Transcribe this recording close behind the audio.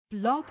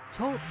Blog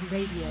Talk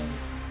Radio.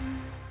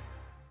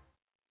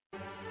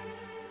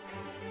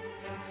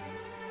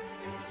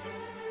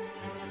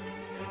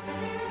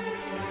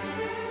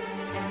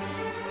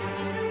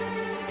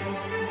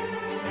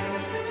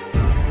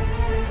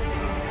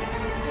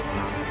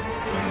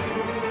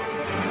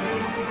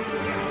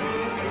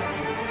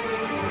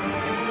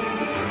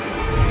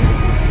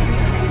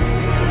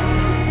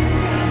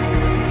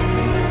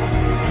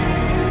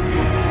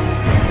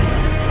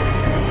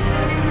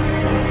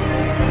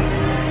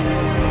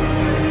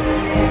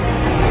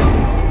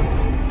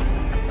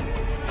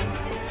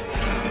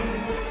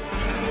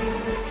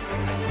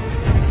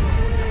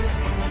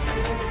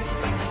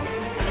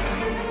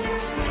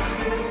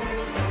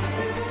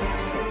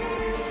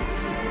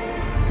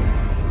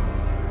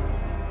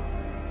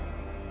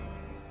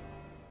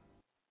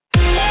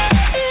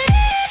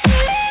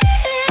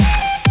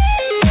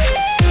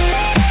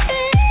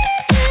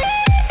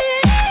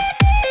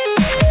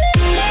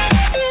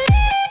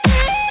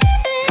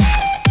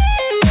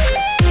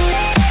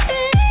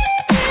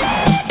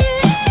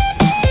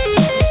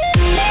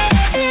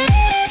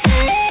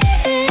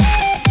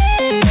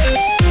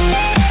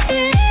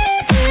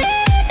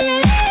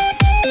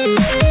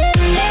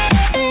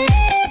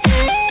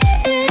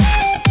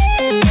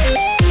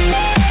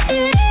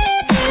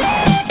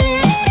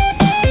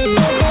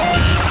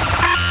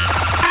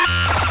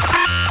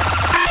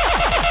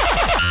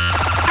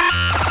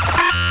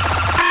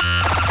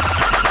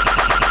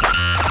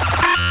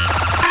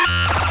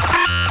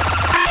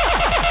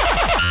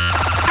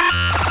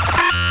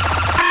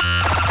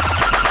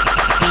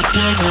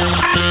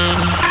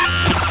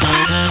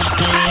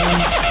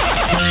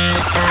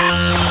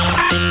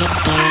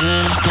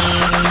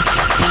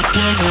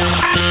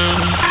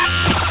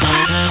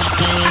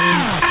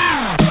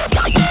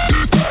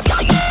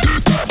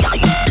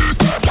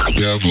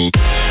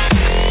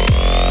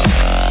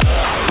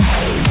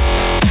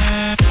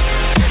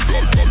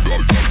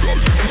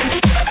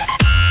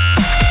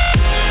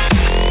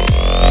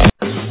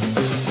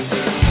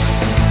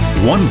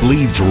 One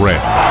bleeds red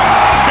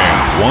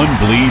and one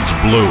bleeds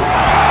blue.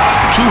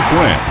 Two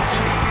friends,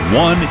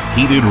 one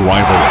heated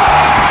rivalry.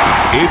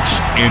 It's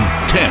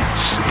intense.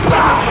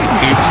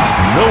 It's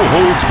no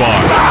holds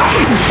barred.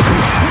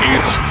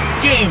 It's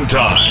game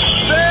time.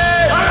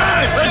 All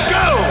right, let's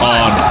go.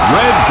 On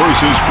Red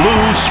vs.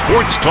 Blue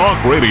Sports Talk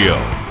Radio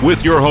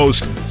with your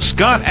hosts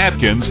Scott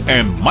Atkins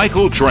and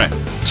Michael Trent.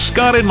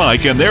 Scott and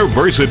Mike and their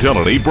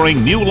versatility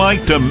bring new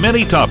light to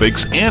many topics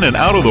in and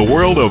out of the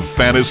world of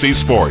fantasy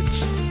sports.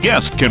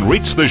 Guests can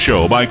reach the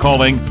show by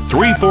calling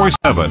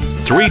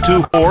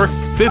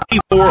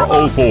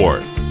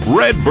 347-324-5404.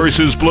 Red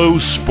vs.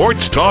 Blue Sports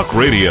Talk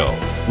Radio,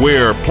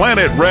 where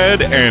Planet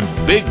Red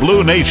and Big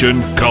Blue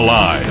Nation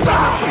collide.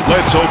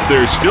 Let's hope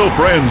they're still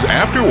friends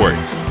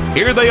afterwards.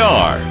 Here they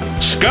are,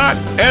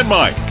 Scott and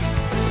Mike.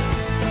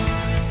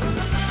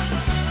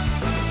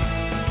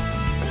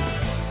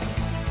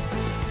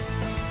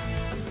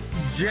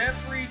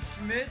 Jeffrey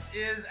Schmitz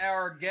is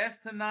our guest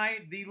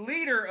tonight, the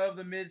leader of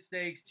the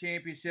MidStakes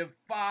Championship,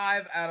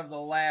 5 out of the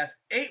last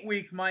 8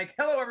 weeks. Mike,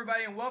 hello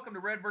everybody, and welcome to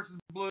Red vs.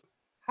 Blue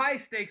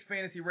High Stakes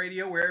Fantasy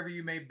Radio, wherever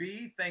you may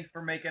be. Thanks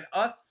for making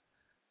us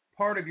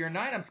part of your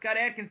night. I'm Scott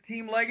Atkins,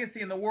 Team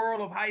Legacy in the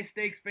world of high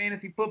stakes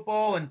fantasy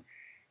football, and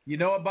you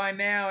know it by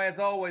now. As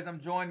always,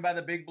 I'm joined by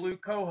the Big Blue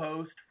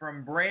co-host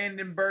from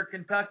Brandenburg,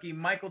 Kentucky,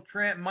 Michael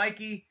Trent.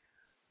 Mikey,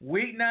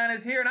 Week 9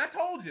 is here, and I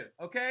told you,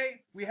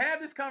 okay? We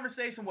had this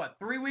conversation,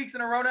 3 weeks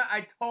in a row now?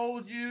 I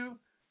told you,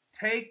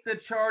 take the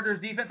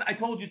Chargers defense. I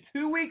told you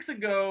 2 weeks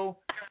ago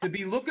to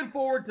be looking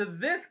forward to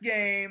this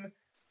game.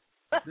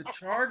 The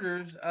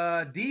Chargers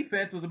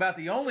defense was about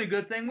the only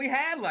good thing we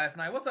had last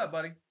night. What's up,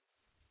 buddy?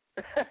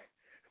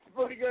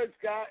 Pretty good,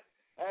 Scott.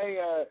 Hey,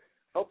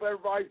 hope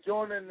everybody's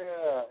joining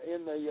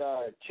in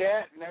the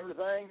chat and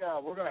everything.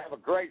 We're going to have a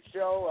great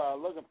show.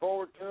 Looking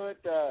forward to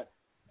it.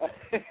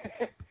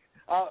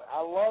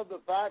 I love the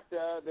fact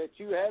that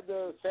you had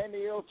the San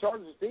Diego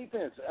Chargers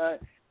defense.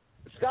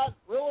 Scott,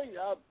 really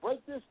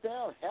break this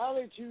down. How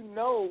did you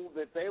know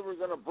that they were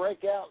going to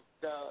break out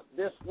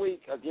this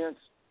week against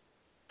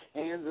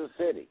Kansas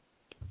City?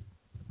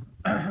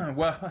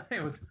 Well,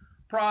 it was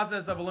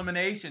process of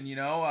elimination. You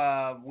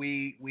know,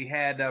 we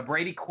had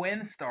Brady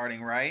Quinn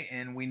starting, right,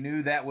 and we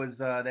knew that was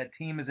that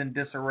team is in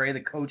disarray.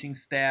 The coaching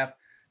staff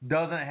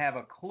doesn't have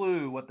a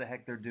clue what the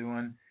heck they're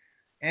doing.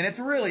 And it's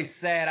really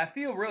sad. I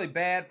feel really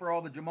bad for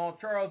all the Jamal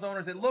Charles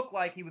owners. It looked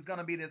like he was going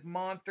to be this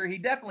monster. He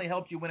definitely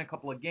helped you win a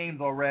couple of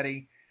games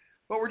already.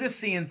 But we're just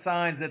seeing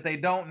signs that they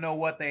don't know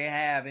what they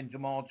have in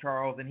Jamal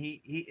Charles. And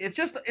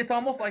it's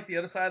almost like the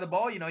other side of the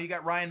ball. You know, you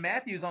got Ryan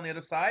Matthews on the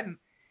other side, and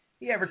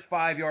he averaged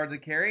 5 yards a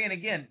carry. And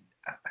again,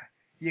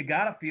 you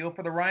got to feel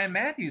for the Ryan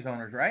Matthews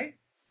owners, right?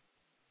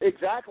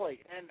 Exactly.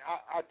 And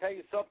I'll tell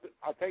you something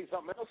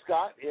else,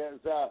 Scott, is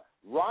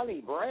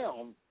Ronnie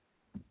Brown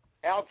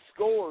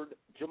outscored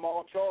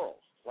Jamal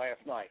Charles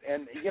last night.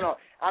 And, you know,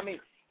 I mean,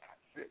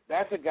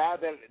 that's a guy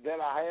that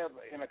I have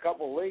in a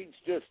couple of leagues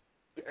just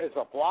as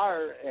a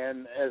flyer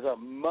and as a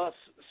must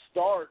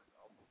start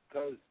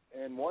because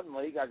in one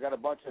league. I got a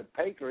bunch of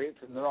Patriots,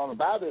 and they're on a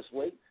bye this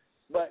week.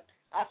 But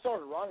I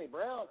started Ronnie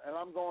Brown, and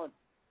I'm going,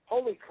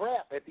 holy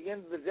crap, at the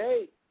end of the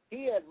day,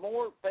 he had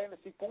more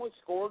fantasy points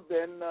scored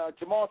than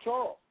Jamal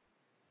Charles.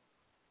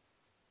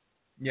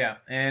 Yeah,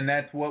 and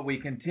that's what we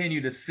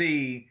continue to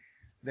see.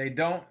 They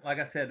don't, like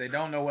I said, they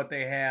don't know what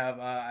they have.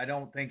 I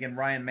don't think in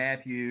Ryan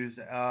Matthews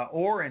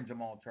or in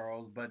Jamal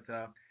Charles. But,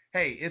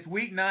 hey, it's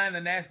Week 9 in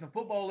the National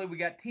Football League. We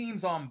got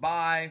teams on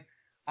bye.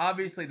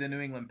 Obviously, the New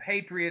England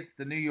Patriots,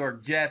 the New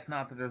York Jets,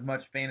 not that there's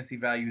much fantasy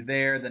value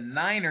there. The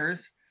Niners,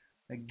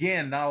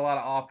 again, not a lot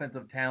of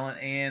offensive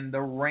talent. And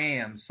the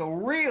Rams. So,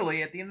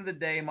 really, at the end of the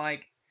day,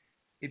 Mike,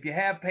 if you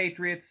have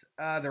Patriots,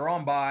 they're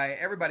on bye.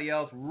 Everybody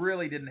else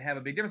really didn't have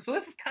a big difference. So,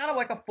 this is kind of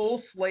like a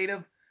full slate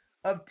of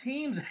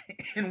teams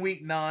in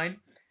Week 9.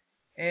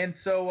 And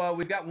so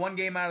we've got one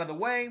game out of the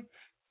way,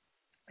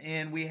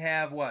 and we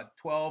have,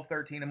 12,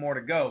 13 and more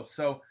to go.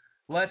 So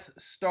let's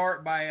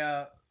start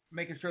by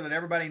making sure that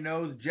everybody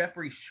knows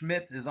Jeffrey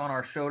Schmitz is on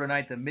our show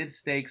tonight, the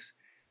MidStakes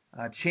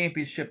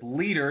championship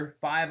leader,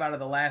 5 out of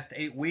the last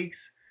 8 weeks.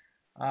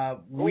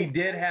 We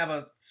did have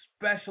a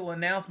special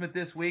announcement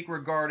this week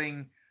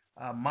regarding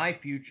my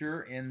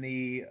future in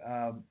the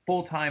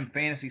full-time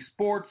fantasy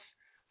sports.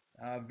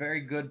 Very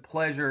good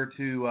pleasure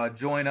to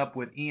join up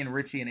with Ian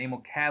Ritchie and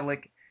Emil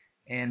Kadlik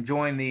and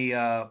join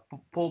the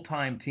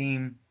full-time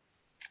team,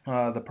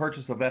 the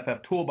purchase of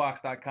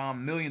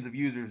FFToolbox.com, millions of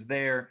users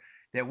there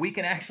that we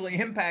can actually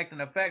impact and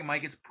affect.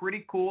 Mike, it's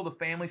pretty cool. The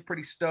family's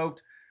pretty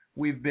stoked.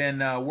 We've been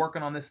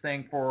working on this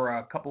thing for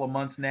a couple of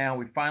months now.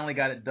 We finally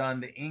got it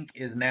done. The ink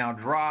is now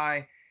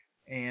dry,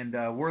 and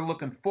we're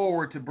looking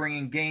forward to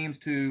bringing games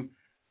to,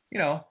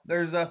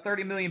 there's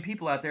 30 million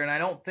people out there, and I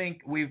don't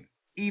think we've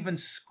even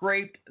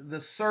scraped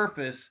the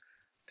surface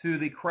to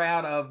the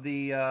crowd of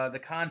the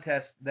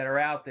contests that are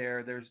out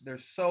there.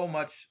 There's so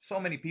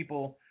many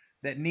people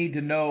that need to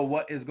know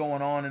what is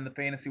going on in the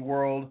fantasy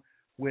world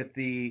with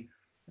the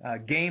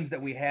games that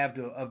we have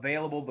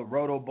available, the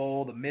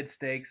Rotobowl, the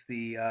MidStakes,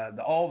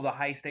 all of the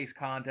high stakes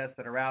contests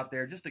that are out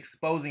there. Just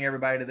exposing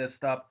everybody to this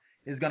stuff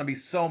is going to be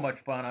so much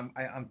fun.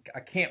 I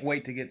can't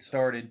wait to get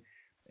started.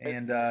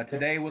 And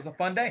today was a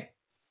fun day.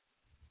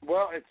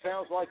 Well, it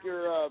sounds like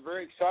you're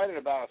very excited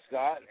about it,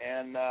 Scott,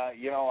 and I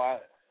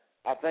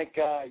think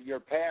your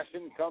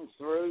passion comes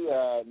through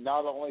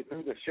not only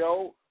through the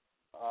show,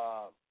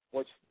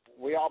 which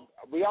we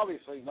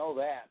obviously know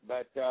that,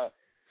 but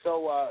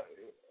so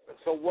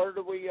where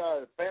do we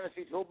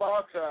Fantasy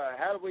Toolbox?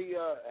 How do we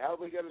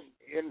get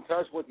in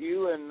touch with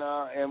you and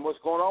what's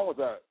going on with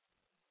that?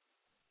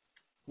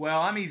 Well,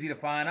 I'm easy to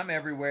find. I'm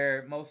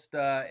everywhere. Most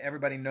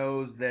everybody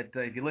knows that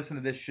if you listen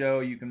to this show,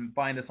 you can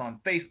find us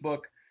on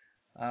Facebook.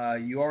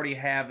 You already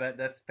have it.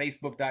 That's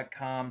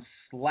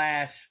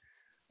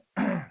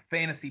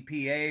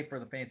facebook.com/FantasyPA for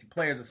the Fantasy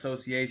Players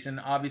Association.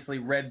 Obviously,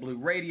 Red Blue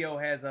Radio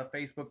has a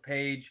Facebook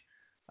page.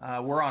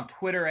 We're on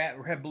Twitter at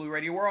Red Blue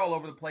Radio. We're all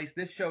over the place.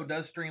 This show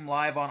does stream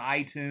live on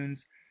iTunes.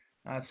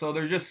 So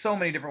there's just so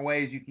many different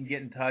ways you can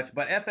get in touch.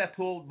 But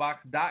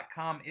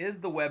FFToolbox.com is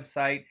the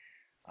website.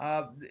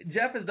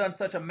 Jeff has done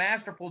such a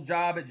masterful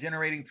job at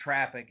generating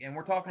traffic, and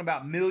we're talking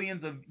about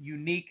millions of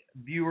unique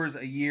viewers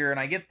a year. And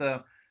I get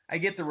the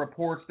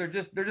reports. They're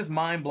just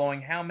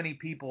mind-blowing how many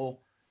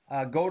people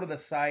go to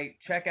the site,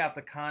 check out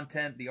the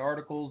content, the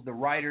articles, the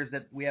writers.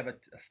 That we have a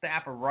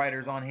staff of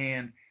writers on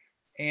hand.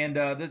 And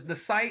the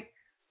site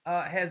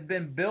has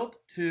been built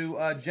to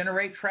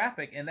generate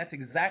traffic, and that's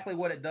exactly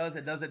what it does.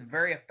 It does it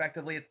very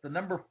effectively. It's the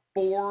number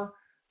 4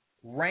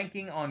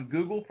 ranking on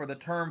Google for the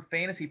term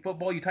fantasy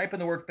football. You type in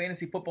the word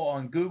fantasy football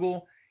on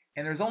Google,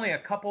 and there's only a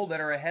couple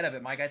that are ahead of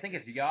it, Mike. I think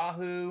it's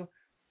Yahoo,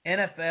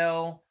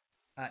 NFL,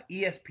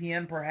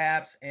 ESPN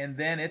perhaps, and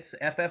then it's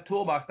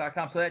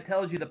FFToolbox.com. So that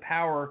tells you the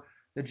power,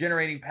 the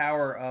generating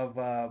power of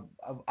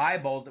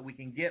eyeballs that we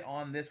can get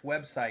on this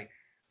website.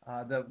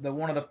 The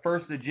one of the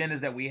first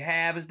agendas that we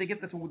have is to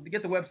get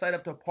the website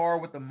up to par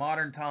with the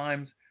modern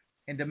times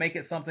and to make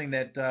it something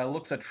that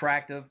looks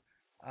attractive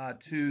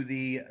to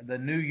the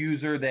new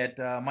user that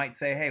might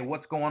say, hey,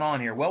 what's going on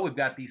here? Well, we've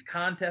got these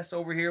contests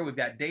over here. We've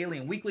got daily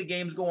and weekly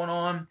games going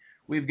on.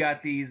 We've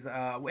got these,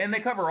 and they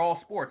cover all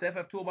sports.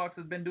 FF Toolbox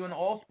has been doing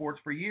all sports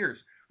for years,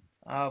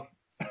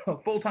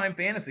 full-time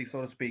fantasy,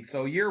 so to speak.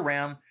 So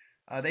year-round,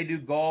 they do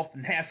golf,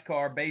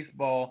 NASCAR,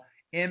 baseball,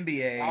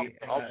 NBA,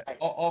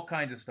 all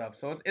kinds of stuff.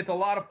 So it's a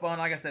lot of fun.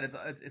 Like I said,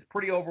 it's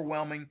pretty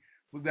overwhelming.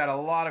 We've got a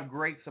lot of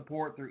great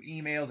support through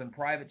emails and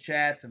private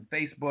chats and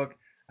Facebook.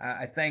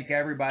 I thank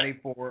everybody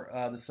for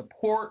the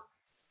support,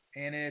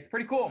 and it's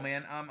pretty cool,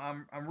 man.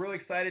 I'm really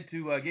excited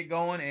to get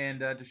going and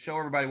to show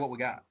everybody what we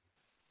got.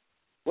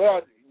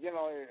 Well,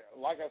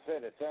 like I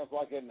said, it sounds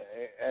like an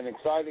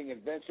exciting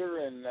adventure,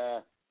 and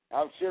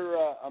I'm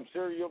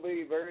sure you'll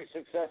be very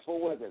successful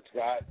with it,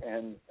 Scott,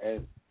 and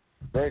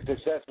very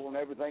successful in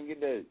everything you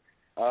do.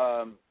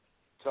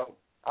 So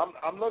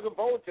I'm looking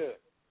forward to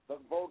it.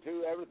 Looking forward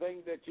to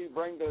everything that you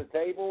bring to the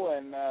table,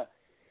 and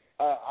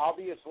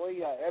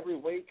obviously every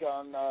week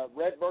on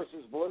Red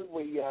versus Blue,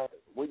 we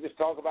just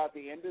talk about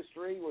the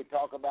industry. We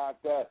talk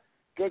about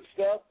good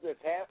stuff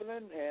that's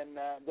happening, and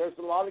there's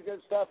a lot of good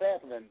stuff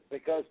happening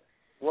because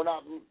we're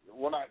not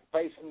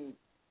facing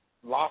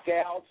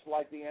lockouts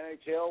like the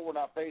NHL. We're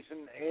not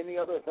facing any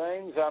other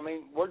things. I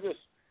mean, let's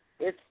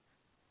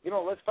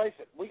face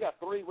it, we got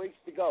 3 weeks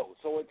to go,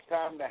 so it's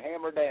time to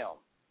hammer down.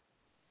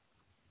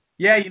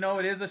 Yeah,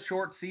 it is a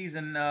short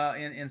season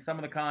in some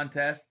of the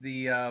contests.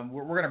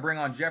 We're going to bring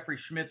on Jeffrey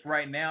Schmitz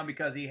right now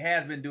because he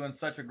has been doing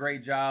such a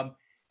great job.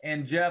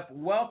 And, Jeff,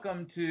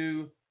 welcome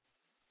to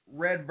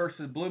Red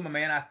versus Blue, my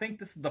man. I think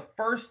this is the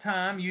first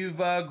time you've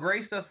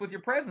graced us with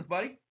your presence,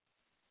 buddy.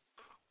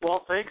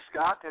 Well, thanks,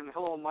 Scott, and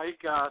hello, Mike.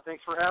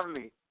 Thanks for having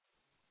me.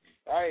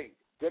 Hey,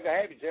 good to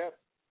have you,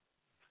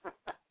 Jeff.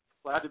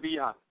 Glad to be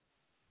on.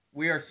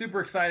 We are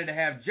super excited to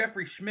have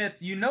Jeffrey Schmitz.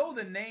 You know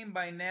the name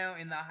by now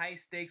in the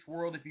high-stakes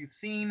world. If you've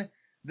seen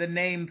the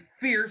name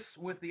Fierce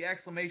with the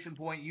exclamation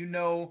point, you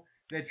know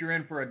that you're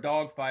in for a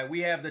dogfight.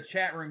 We have the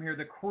chat room here,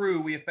 the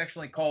crew, we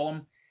affectionately call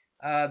them,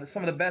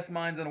 some of the best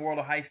minds in the world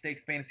of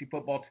high-stakes fantasy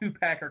football,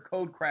 Two-Packer,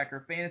 Code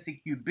Cracker,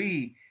 Fantasy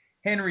QB,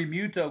 Henry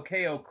Muto,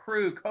 KO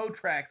Crew, Code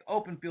Tracks,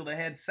 Open Field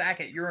Ahead,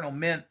 Sackett, Urinal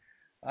Mint,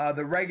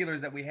 the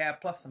regulars that we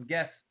have, plus some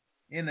guests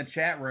in the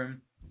chat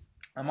room.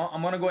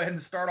 I'm going to go ahead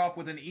and start off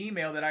with an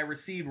email that I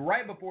received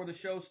right before the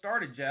show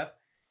started, Jeff,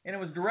 and it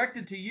was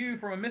directed to you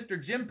from a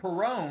Mr. Jim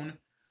Perrone.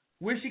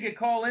 Wish he could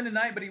call in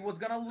tonight, but he was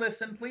going to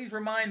listen. Please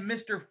remind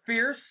Mr.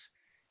 Fierce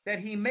that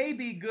he may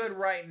be good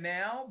right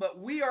now, but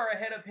we are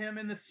ahead of him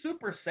in the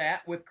Super Sat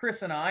with Chris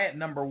and I at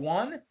number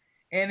 1,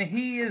 and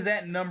he is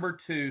at number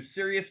 2.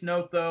 Serious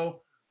note,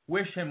 though,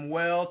 wish him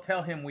well.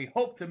 Tell him we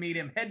hope to meet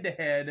him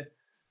head-to-head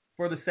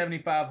for the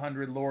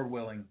 7,500, Lord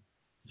willing.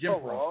 Jim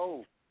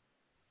Perrone.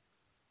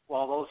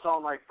 Well, those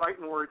sound like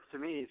fighting words to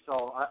me,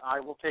 so I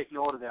will take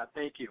note of that.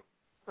 Thank you.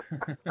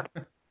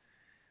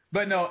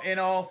 But no, in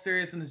all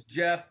seriousness,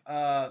 Jeff,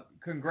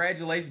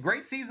 congratulations.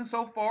 Great season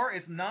so far.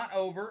 It's not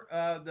over.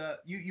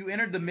 You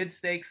entered the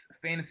MidStakes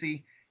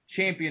Fantasy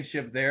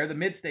Championship there, the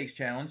MidStakes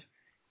Challenge,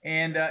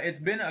 and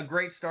it's been a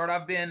great start.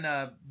 I've been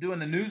doing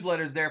the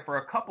newsletters there for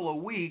a couple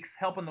of weeks,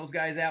 helping those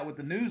guys out with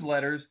the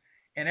newsletters,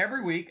 and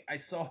every week I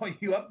saw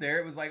you up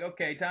there. It was like,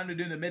 okay, time to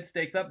do the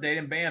MidStakes update,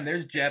 and bam,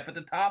 there's Jeff at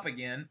the top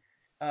again.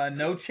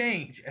 No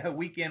change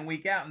week in,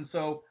 week out. And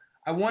so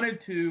I wanted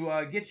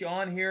to get you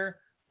on here.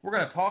 We're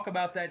going to talk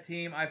about that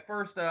team.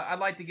 I'd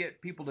like to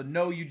get people to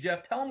know you, Jeff.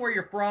 Tell them where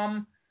you're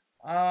from,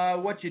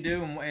 what you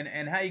do,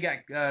 and how you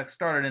got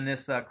started in this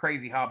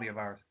crazy hobby of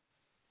ours.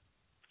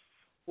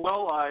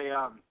 Well,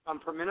 I'm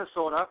from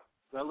Minnesota.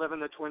 I live in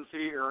the Twin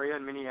City area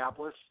in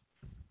Minneapolis.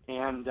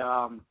 And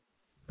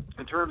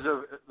in terms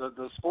of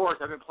the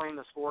sports, I've been playing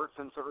the sport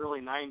since the early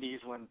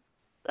 90s when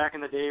back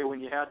in the day when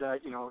you had to,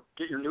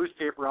 get your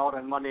newspaper out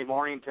on Monday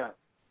morning to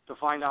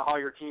find out how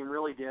your team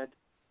really did.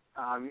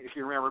 If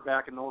you remember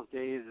back in those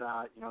days,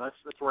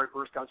 that's where I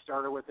first got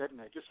started with it,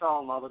 and I just fell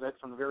in love with it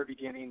from the very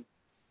beginning,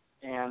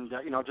 and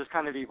just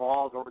kind of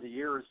evolved over the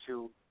years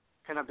to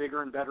kind of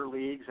bigger and better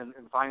leagues, and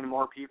finding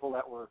more people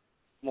that were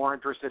more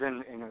interested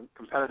in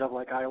competitive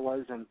like I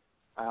was, and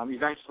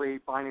eventually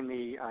finding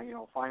the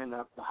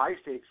high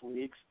stakes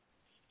leagues.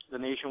 The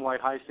nationwide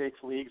high stakes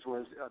leagues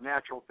was a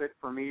natural fit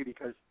for me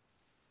because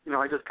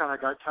I just kind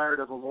of got tired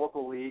of the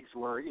local leagues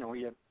where,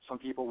 you have some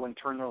people wouldn't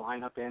turn their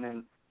lineup in, and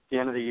at the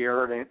end of the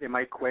year they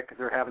might quit because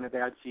they're having a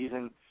bad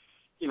season.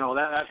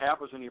 That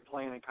happens when you're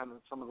playing in kind of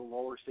some of the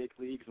lower stake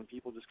leagues, and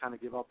people just kind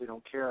of give up. They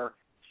don't care.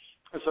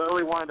 And so I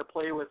really wanted to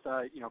play with,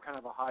 kind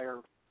of a higher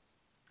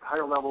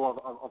level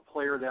of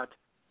player that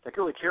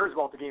really cares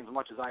about the game as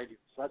much as I do.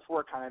 So that's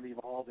where it kind of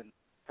evolved and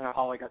kind of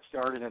how I got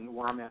started and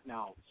where I'm at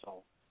now.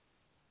 So,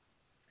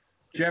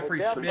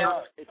 Jeffrey Schmitz.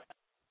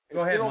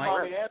 Go ahead,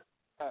 Mike.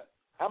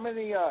 How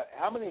many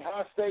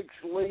high stakes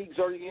leagues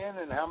are you in,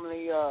 and how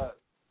many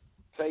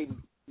say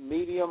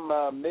medium,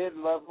 mid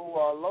level,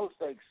 low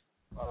stakes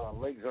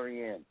leagues are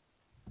you in?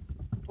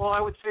 Well,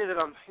 I would say that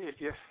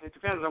it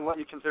depends on what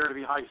you consider to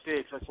be high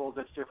stakes. I suppose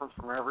that's different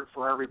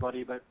for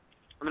everybody. But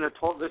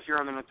this year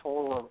I'm in a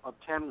total of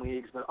 10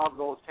 leagues. But of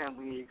those 10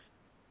 leagues,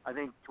 I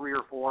think 3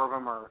 or 4 of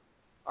them are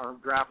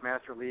draft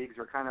master leagues,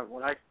 or kind of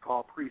what I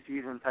call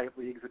preseason type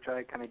leagues, which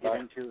I kind of get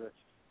into.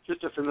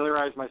 Just to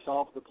familiarize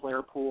myself with the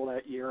player pool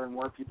that year and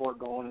where people are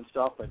going and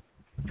stuff. But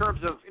in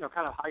terms of,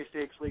 kind of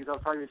high-stakes leagues, I'll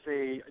probably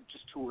say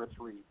just 2 or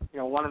 3.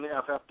 One in the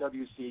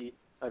FFWC,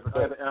 I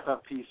have an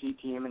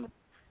FFPC team,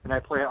 and I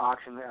play at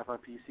auction in the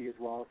FFPC as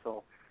well.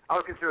 So I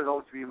would consider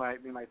those to be my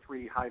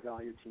 3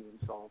 high-value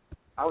teams. So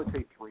I would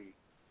say 3.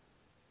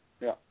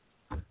 Yeah.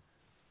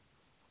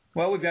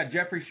 Well, we've got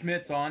Jeffrey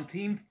Schmitz on,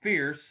 Team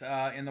Fierce,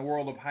 in the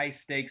world of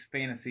high-stakes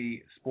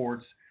fantasy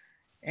sports.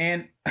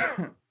 And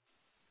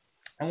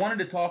I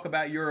wanted to talk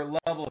about your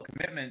level of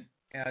commitment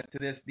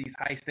to these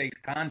high-stakes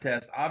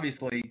contests.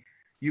 Obviously,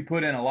 you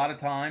put in a lot of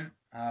time.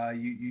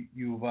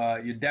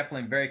 You're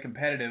definitely very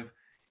competitive.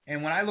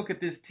 And when I look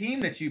at this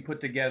team that you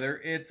put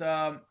together, it's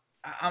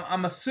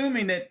I'm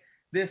assuming that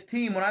this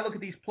team, when I look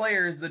at these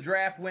players, the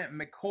draft went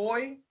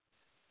McCoy,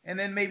 and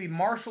then maybe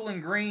Marshall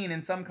and Green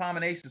in some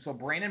combination. So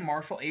Brandon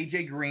Marshall,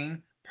 A.J.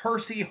 Green,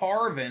 Percy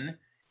Harvin,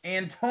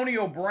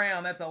 Antonio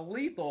Brown, that's a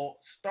lethal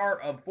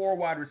start of 4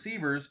 wide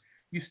receivers.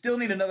 You still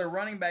need another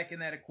running back in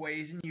that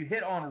equation. You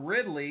hit on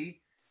Ridley.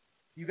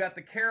 You got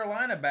the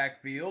Carolina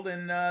backfield,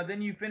 and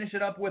then you finish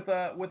it up with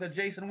a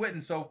Jason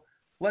Witten. So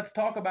let's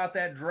talk about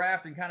that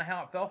draft and kind of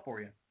how it felt for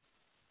you.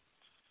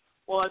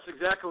 Well, that's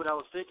exactly what I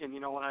was thinking.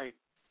 When I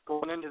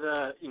going into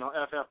the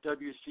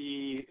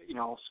FFWC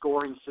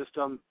scoring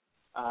system,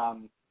 I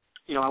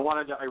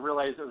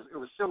realized it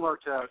was similar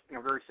to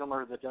very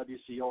similar to the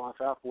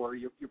WCOFF, where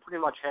you pretty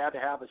much had to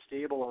have a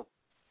stable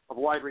of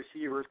wide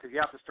receivers because you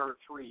have to start at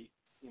 3.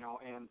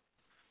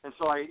 And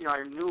so I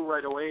knew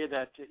right away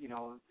that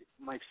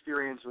my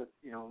experience with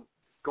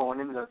going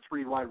into the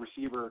 3 wide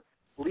receiver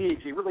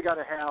leagues, you really got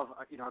to have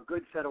a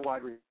good set of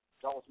wide receivers.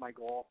 That was my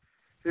goal.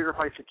 Figure if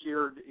I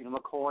secured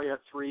McCoy at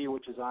 3,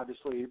 which is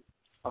obviously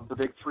of the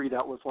big 3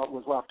 that was what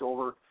was left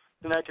over,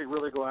 then I could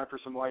really go after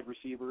some wide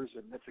receivers,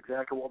 and that's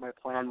exactly what my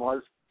plan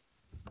was.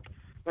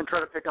 Then try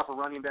to pick up a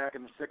running back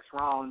in the 6th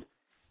round.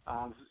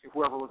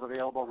 Whoever was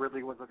available,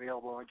 Ridley was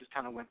available. I just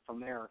kind of went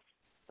from there.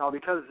 Now,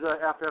 because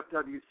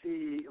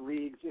FFWC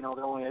leagues,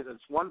 there only is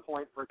 1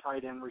 point for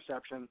tight end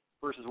reception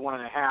versus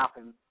 1.5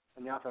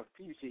 in the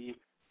FFPC.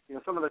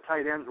 Some of the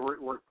tight ends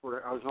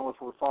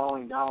were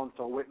falling down,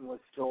 so Witten was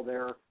still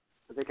there.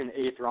 I think in the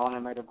 8th round I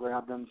might have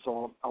grabbed him,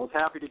 so I was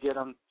happy to get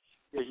him.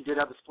 He did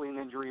have a spleen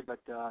injury, but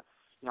I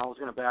was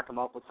going to back him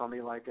up with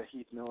somebody like a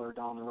Heath Miller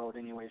down the road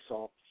anyway.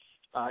 So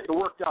it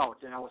worked out,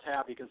 and I was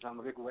happy because I'm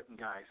a big Witten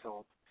guy.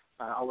 So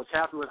I was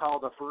happy with how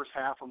the first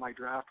half of my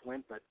draft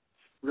went, but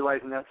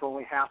realizing that's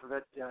only half of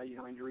it,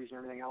 injuries and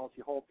everything else,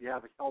 you hope you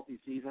have a healthy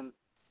season,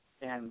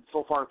 and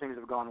so far things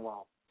have gone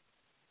well.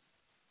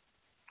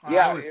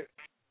 Yeah.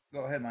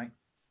 Go ahead, Mike.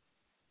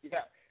 Yeah,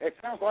 it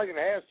sounds like it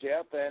has,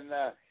 Jeff, and,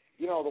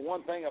 the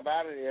one thing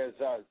about it is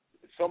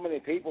so many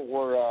people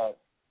were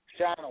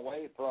shying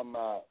away from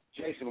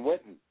Jason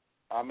Witten.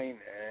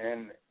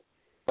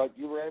 But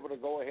you were able to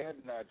go ahead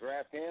and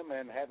draft him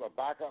and have a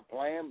backup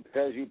plan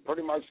because you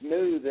pretty much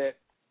knew that,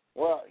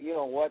 well, you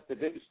know what, to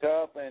do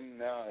stuff,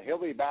 and he'll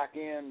be back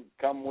in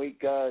come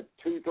week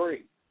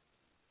 2-3.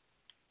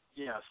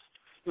 Yes.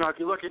 If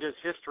you look at his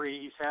history,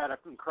 he's had an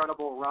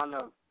incredible run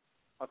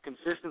of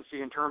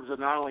consistency in terms of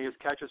not only his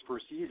catches per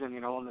season,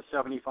 in the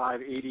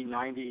 75, 80,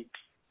 90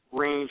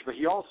 range, but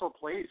he also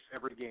plays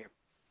every game.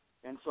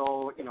 And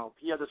so,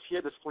 he had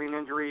the spleen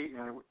injury,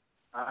 and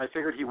I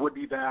figured he would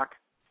be back.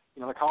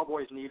 The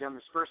Cowboys need him,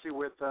 especially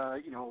with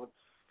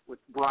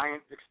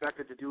Bryant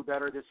expected to do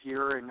better this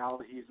year, and now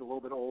that he's a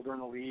little bit older in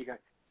the league,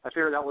 I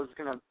figured that was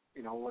going to,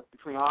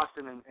 between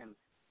Austin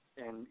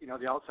and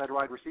the outside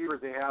wide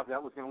receivers they have,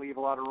 that was going to leave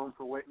a lot of room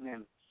for Witten,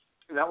 and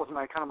that was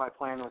my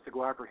plan was to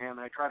go after him,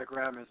 and I tried to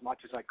grab him as much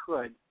as I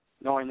could,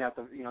 knowing that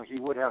he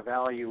would have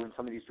value in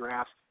some of these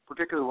drafts,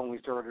 particularly when we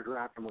started to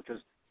draft him, which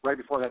is right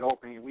before that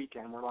opening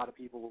weekend where a lot of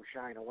people were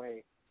shying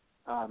away.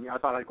 I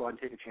thought I'd go ahead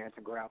and take a chance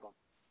and grab him.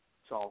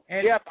 So,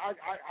 and Jeff,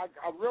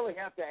 I really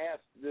have to ask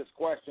this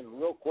question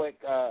real quick,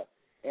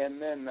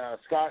 and then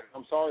Scott,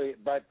 I'm sorry,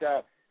 but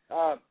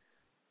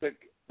the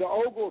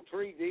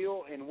Ogletree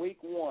deal in week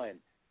 1,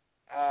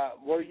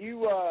 were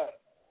you?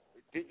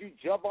 Did you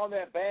jump on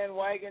that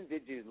bandwagon?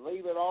 Did you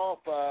leave it off,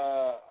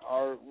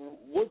 or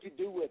what'd you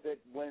do with it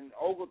when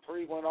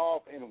Ogletree went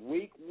off in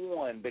week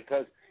 1?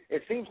 Because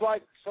it seems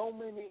like so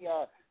many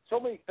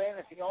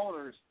fantasy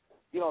owners,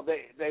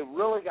 they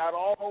really got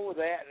all over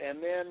that,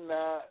 and then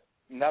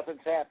nothing's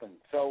happened.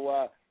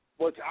 So,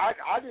 which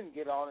I didn't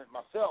get on it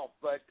myself,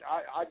 but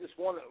I just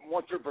want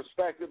your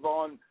perspective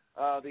on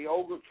the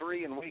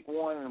Ogletree in week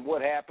 1 and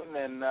what happened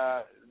and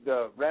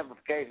the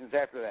ramifications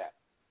after that.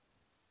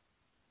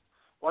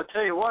 Well, I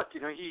tell you what,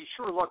 he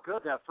sure looked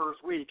good that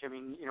first week.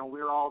 We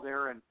were all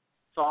there and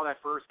saw that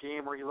first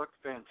game where he looked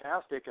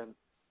fantastic, and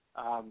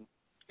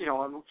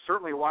and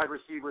certainly wide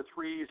receiver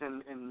 3s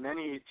in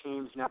many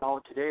teams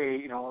now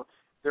today,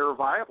 they're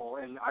viable,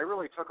 and I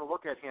really took a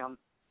look at him,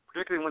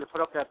 particularly when he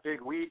put up that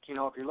big week.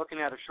 If you're looking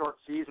at a short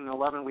season,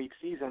 11-week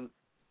season,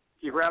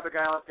 if you grab a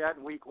guy like that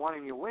in week 1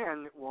 and you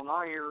win, well,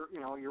 now you're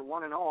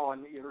 1-0,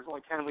 and there's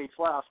only 10 weeks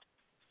left.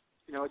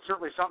 It's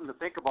certainly something to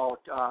think about.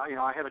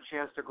 I had a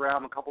chance to grab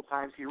him a couple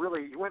times. He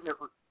went there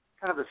for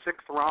kind of the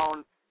 6th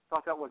round.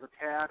 Thought that was a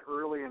tad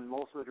early in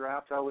most of the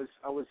drafts I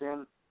was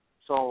in,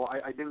 so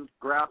I didn't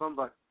grab him.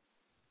 But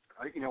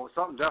it was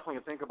something definitely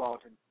to think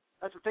about. And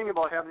that's the thing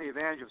about having the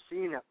advantage of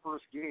seeing that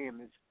first game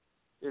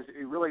is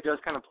it really does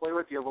kind of play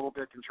with you a little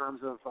bit in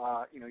terms of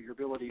your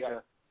ability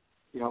to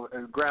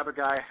grab a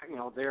guy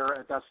there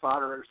at that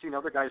spot, or seen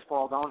other guys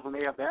fall down when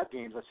they have bad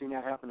games. I've seen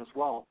that happen as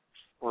well.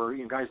 Or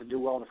guys that do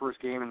well in the first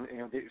game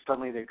and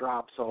suddenly they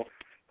drop. So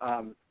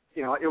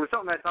it was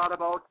something I thought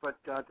about, but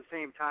at the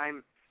same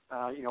time,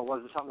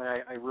 wasn't something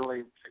that I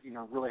really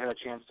really had a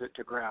chance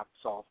to grab.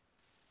 So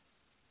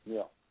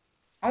yeah,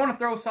 I want to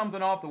throw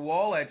something off the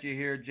wall at you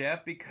here,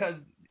 Jeff, because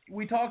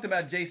we talked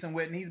about Jason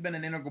Witten. He's been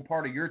an integral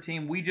part of your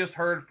team. We just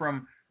heard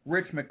from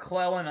Rich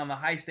McClellan on the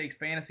High Stakes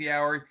Fantasy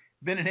Hour.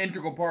 Been an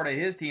integral part of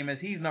his team as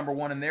he's number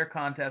 1 in their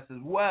contest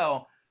as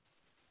well.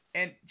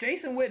 And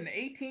Jason Witten,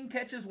 18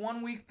 catches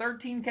 1 week,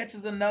 13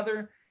 catches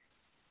another.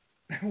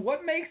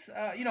 what makes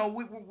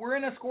we're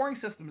in a scoring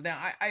system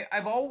now.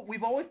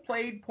 We've always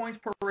played points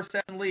per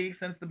reception league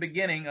since the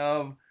beginning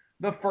of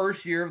the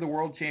first year of the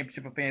World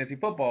Championship of Fantasy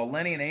Football.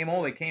 Lenny and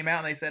Emil, they came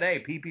out and they said,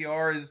 hey,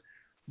 PPR is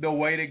the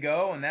way to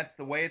go, and that's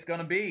the way it's going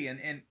to be.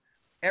 And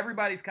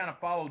everybody's kind of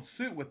followed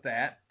suit with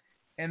that.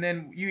 And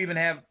then you even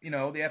have, the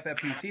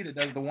FFWC that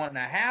does the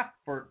 1.5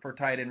 for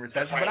tight end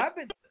reception. But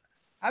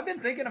I've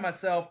been thinking to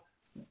myself,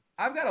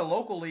 I've got a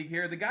local league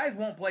here. The guys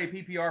won't play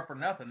PPR for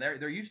nothing.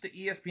 They're used to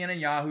ESPN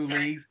and Yahoo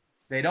leagues.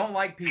 They don't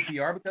like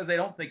PPR because they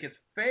don't think it's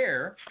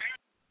fair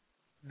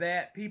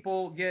that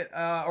people get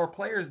or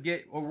players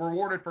get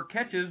rewarded for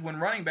catches when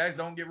running backs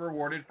don't get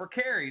rewarded for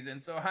carries.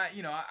 And so I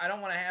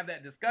don't want to have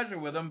that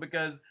discussion with them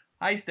because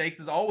high stakes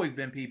has always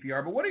been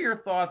PPR. But what are your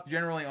thoughts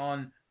generally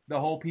on the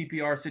whole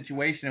PPR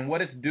situation and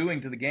what it's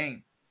doing to the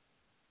game?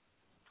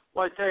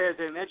 Well, I tell you, as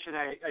I mentioned,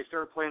 I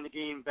started playing the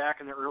game back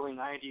in the early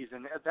 90s,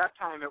 and at that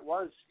time it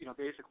was,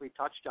 basically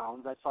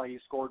touchdowns. That's how you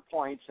scored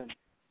points, and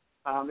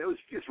it was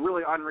just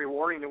really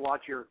unrewarding to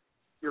watch your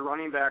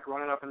running back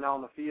running up and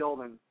down the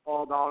field and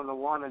fall down in the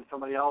one and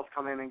somebody else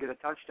come in and get a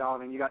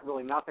touchdown, and you got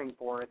really nothing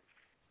for it.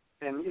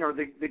 And,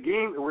 the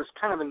game, there was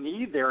kind of a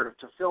need there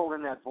to fill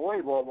in that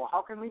void. Well,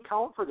 how can we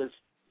count for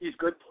these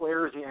good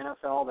players in the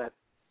NFL that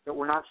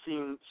we're not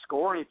seeing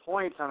score any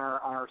points on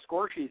our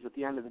score sheets at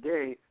the end of the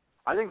day?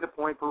 I think the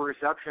point per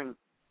reception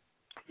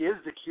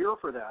is the cure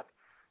for that.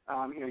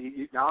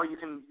 Now you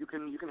can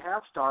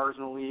have stars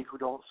in the league who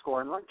don't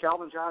score. And like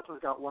Calvin Johnson's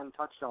got 1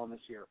 touchdown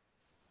this year.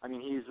 I mean,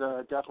 he's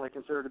definitely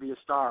considered to be a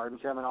star. He's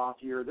having an off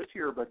year this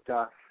year, but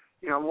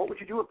what would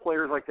you do with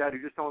players like that who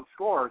just don't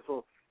score?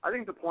 So I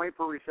think the point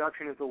per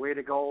reception is the way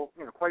to go.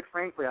 Quite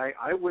frankly,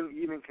 I wouldn't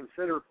even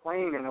consider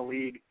playing in a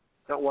league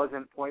that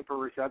wasn't point per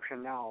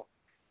reception now.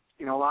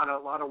 A lot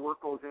of work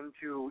goes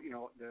into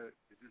the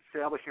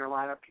establishing your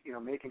lineup,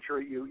 making sure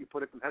you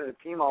put a competitive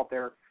team out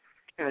there,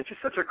 and it's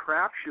just such a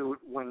crapshoot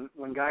when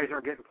guys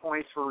aren't getting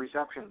points for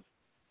receptions.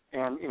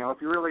 And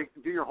if you really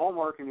do your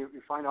homework and you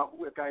find out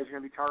what guys are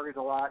going to be targeted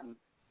a lot and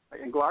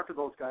go after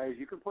those guys,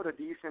 you can put a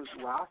decent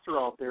roster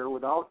out there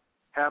without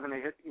having to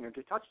hit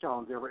get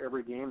touchdowns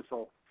every game.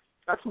 So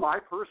that's my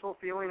personal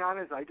feeling on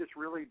it. Is I just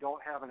really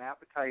don't have an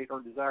appetite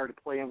or desire to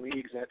play in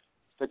leagues that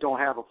don't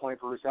have a point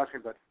per reception,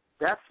 but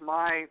that's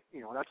my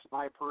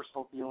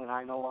personal feeling.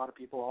 I know a lot of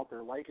people out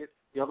there like it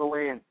the other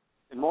way, and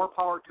more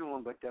power to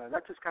them. But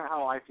that's just kind of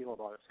how I feel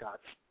about it, Scott.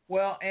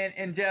 Well,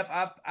 and Jeff,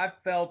 I've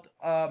felt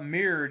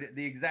mirrored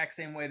the exact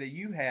same way that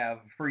you have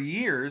for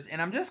years,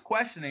 and I'm just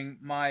questioning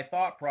my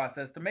thought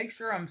process to make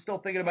sure I'm still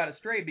thinking about it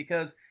straight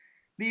because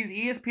these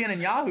ESPN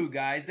and Yahoo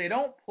guys, they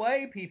don't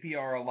play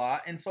PPR a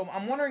lot, and so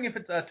I'm wondering if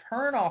it's a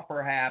turnoff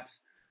perhaps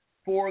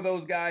for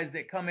those guys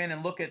that come in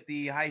and look at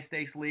the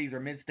high-stakes leagues or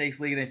mid-stakes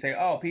league and they say,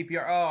 oh,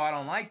 PPR, I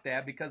don't like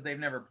that because they've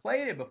never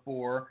played it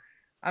before.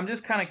 I'm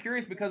just kind of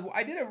curious because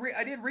I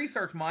did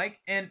research, Mike,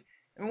 and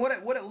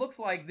what it looks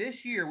like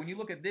this year, when you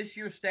look at this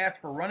year's stats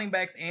for running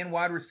backs and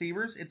wide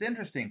receivers, it's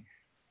interesting.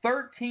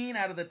 13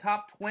 out of the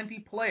top 20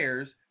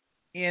 players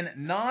in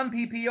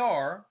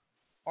non-PPR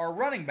are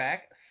running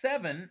back,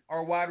 7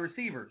 are wide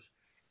receivers.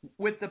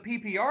 With the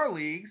PPR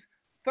leagues,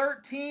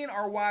 13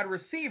 are wide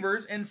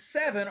receivers, and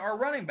 7 are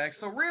running backs.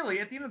 So really,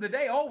 at the end of the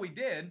day, all we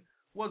did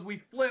was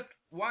we flipped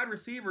wide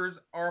receivers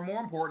are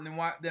more important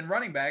than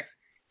running backs,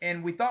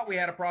 and we thought we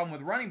had a problem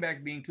with running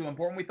backs being too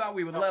important. We thought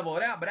we would level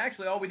it out, but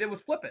actually all we did was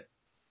flip it.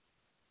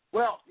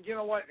 Well, you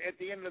know what? At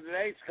the end of the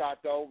day, Scott,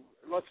 though,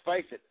 let's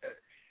face it.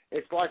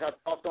 It's like I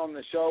talked on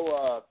the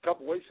show a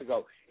couple weeks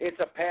ago. It's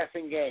a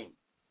passing game.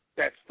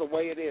 That's the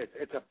way it is.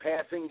 It's a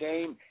passing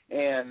game,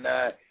 and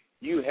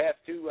you have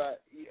to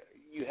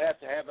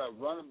have a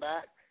running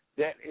back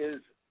that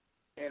is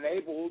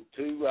enabled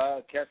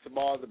to catch the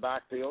ball in the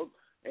backfield.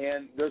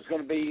 And there's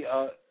going to be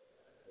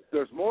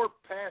there's more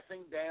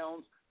passing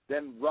downs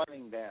than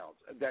running downs.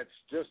 That's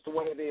just the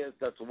way it is.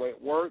 That's the way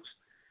it works.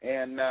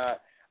 And the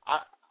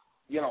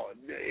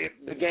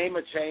game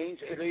will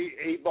change. It'll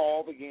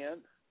evolve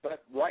again.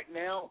 But right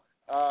now,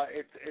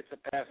 it's a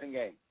passing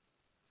game.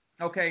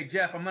 Okay,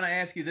 Jeff, I'm going to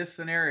ask you this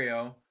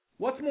scenario.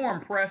 What's more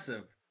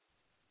impressive,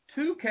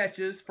 2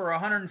 catches for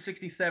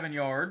 167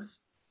 yards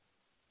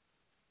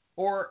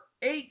or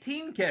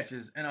 18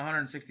 catches and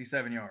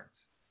 167 yards?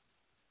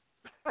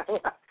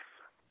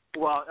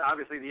 Well,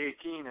 obviously the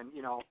 18. And,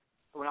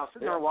 when I was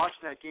sitting there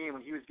watching that game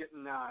and he was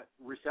getting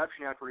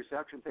reception after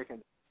reception,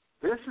 thinking,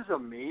 this is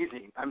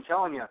amazing. I'm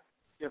telling you,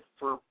 if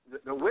for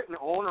the Witten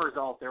owners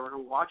out there who are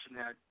watching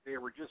that, they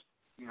were just,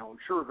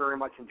 sure very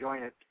much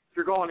enjoying it. If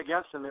you're going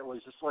against them, it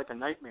was just like a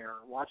nightmare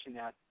watching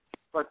that.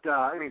 But,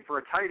 for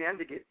a tight end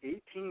to get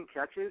 18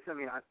 catches,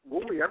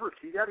 will we ever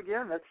see that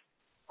again? That's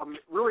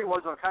really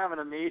was a kind of an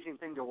amazing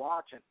thing to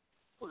watch. And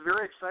it was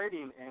very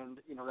exciting, and,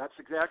 that's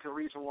exactly the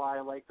reason why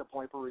I like the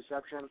point per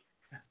reception.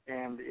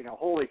 And,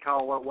 holy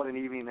cow, what an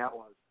evening that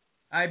was.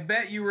 I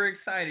bet you were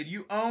excited.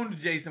 You owned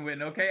Jason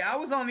Witten, okay? I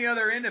was on the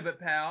other end of it,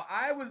 pal.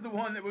 I was the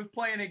one that was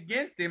playing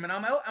against him, and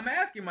I'm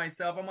asking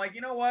myself, I'm like,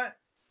 you know what?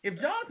 If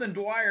Jonathan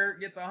Dwyer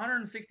gets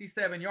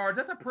 167 yards,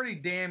 that's a pretty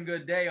damn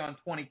good day on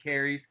 20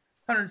 carries.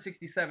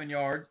 167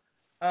 yards,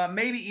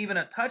 maybe even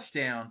a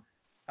touchdown.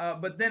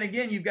 But then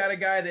again, you've got a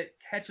guy that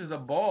catches a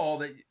ball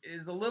that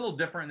is a little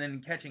different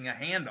than catching a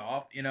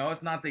handoff.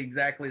 It's not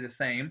exactly the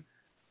same.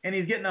 And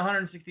he's getting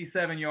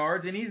 167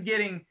 yards, and he's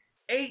getting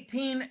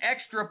 18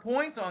 extra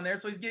points on there,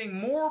 so he's getting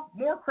more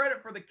credit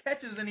for the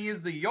catches than he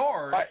is the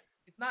yards. Right.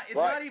 It's not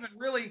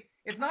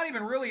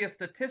even really a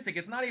statistic.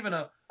 It's not even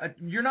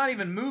you're not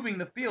even moving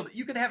the field.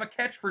 You could have a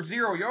catch for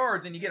 0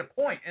 yards and you get a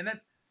point, and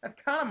that's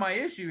kind of my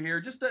issue here.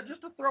 Just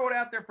to throw it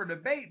out there for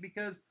debate,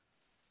 because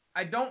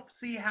I don't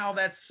see how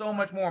that's so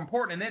much more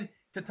important. And then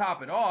to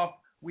top it off,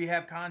 we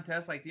have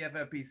contests like the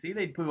FFWC.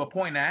 They put a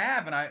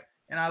 1.5,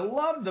 and I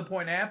love the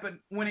 1.5, but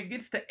when it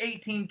gets to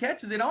 18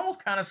 catches, it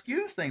almost kind of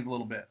skews things a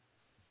little bit.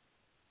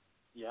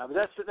 Yeah, but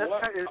that's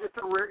it's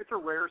a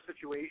rare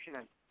situation,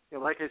 and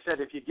like I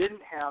said, if you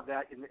didn't have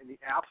that in the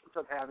absence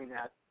of having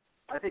that,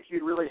 I think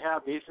you'd really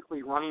have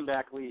basically running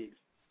back leagues.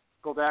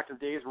 Go back to the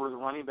days where the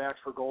running backs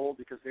were gold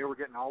because they were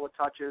getting all the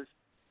touches,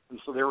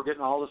 and so they were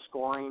getting all the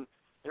scoring.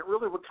 It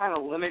really would kind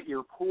of limit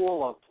your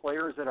pool of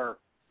players that are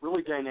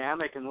really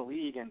dynamic in the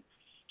league, and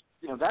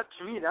that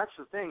to me, that's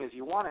the thing, is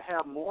you want to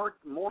have more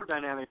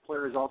dynamic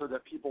players out there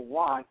that people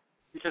want,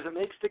 because it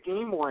makes the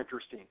game more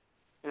interesting.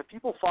 And if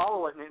people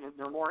follow it and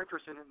they're more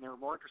interested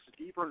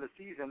deeper in the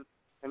season,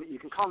 and you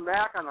can come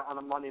back on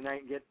a Monday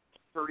night and get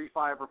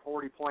 35 or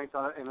 40 points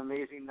on an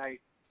amazing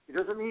night, it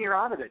doesn't mean you're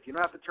out of it. You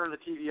don't have to turn the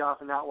TV off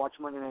and not watch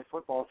Monday Night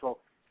Football. So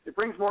it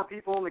brings more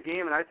people in the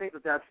game, and I think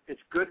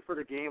it's good for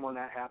the game when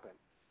that happens.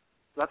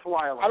 That's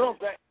why I like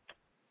it.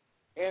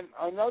 And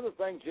another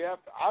thing, Jeff,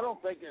 I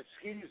don't think it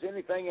skews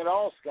anything at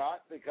all,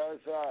 Scott, because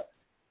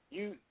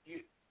you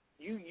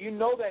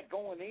know that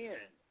going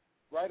in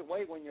right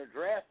away when you're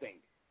drafting.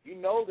 You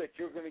know that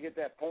you're going to get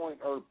that point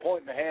or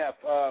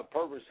 1.5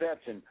 per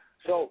reception.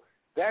 So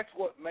that's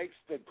what makes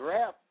the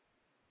draft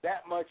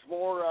that much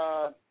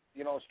more,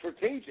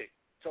 strategic,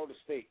 so to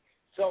speak.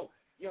 So,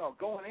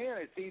 going in,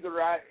 it's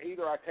either I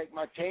take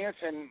my chance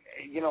and,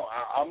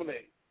 I'm going to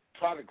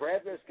try to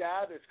grab this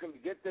guy that's going to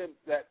get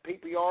that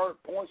PPR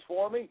points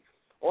for me,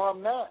 or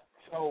I'm not.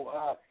 So,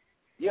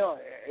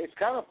 it's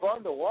kind of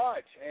fun to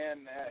watch,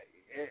 and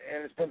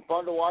it's been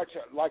fun to watch.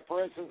 Like,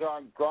 for instance,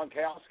 on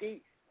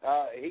Gronkowski,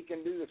 he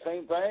can do the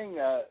same thing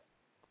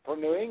for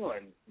New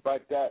England.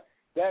 But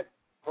that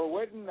for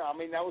Witten,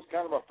 that was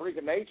kind of a freak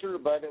of nature,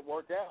 but it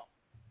worked out.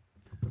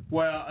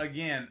 Well,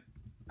 again,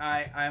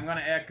 I'm going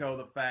to echo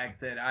the fact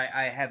that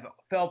I have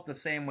felt the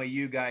same way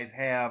you guys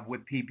have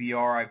with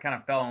PPR. I kind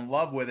of fell in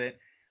love with it.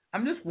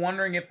 I'm just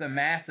wondering if the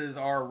masses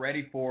are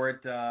ready for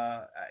it.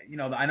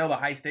 I know the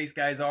high stakes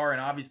guys are,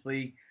 and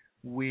obviously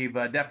we've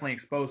definitely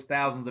exposed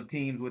thousands of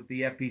teams with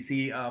the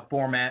FPC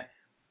format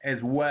as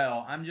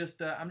well. I'm just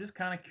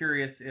kind of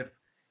curious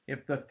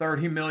if the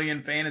 30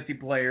 million fantasy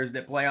players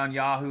that play on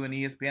Yahoo and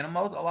ESPN, a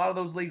lot of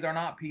those leagues are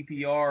not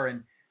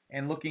PPR,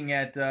 and looking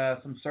at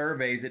some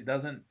surveys, it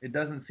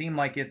doesn't seem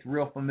like it's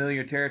real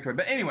familiar territory.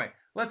 But anyway,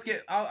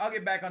 I'll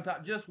get back on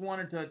top. Just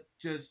wanted to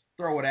just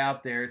throw it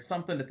out there. It's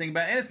something to think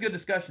about, and it's a good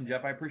discussion,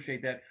 Jeff. I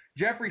appreciate that.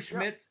 Jeffrey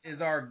Schmitz is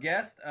our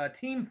guest.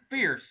 Team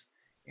Fierce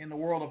in the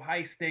world of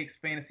high stakes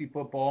fantasy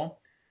football.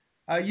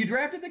 You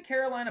drafted the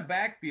Carolina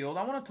backfield.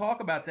 I want to talk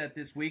about that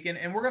this week,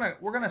 and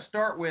we're gonna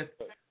start with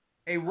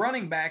a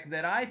running back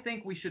that I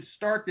think we should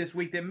start this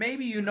week that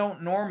maybe you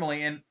don't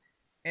normally.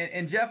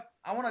 And Jeff,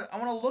 I want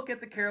to look at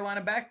the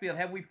Carolina backfield.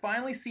 Have we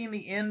finally seen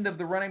the end of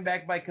the running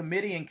back by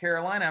committee in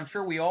Carolina? I'm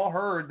sure we all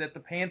heard that the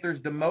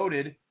Panthers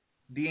demoted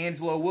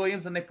D'Angelo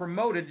Williams and they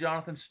promoted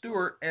Jonathan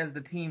Stewart as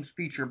the team's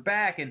feature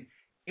back. And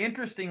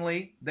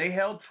interestingly, they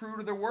held true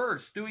to their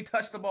word. Stewie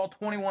touched the ball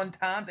 21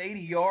 times, 80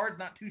 yards,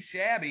 not too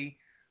shabby,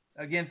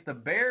 against the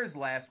Bears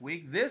last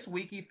week. This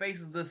week he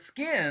faces the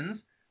Skins,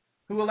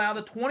 who allow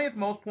the 20th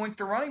most points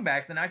to running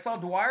backs. And I saw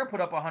Dwyer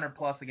put up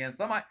 100-plus against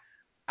them.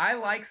 I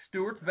like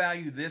Stewart's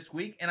value this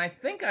week, and I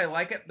think I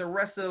like it the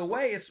rest of the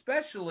way,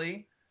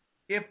 especially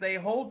if they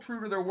hold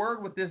true to their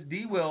word with this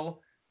D-Will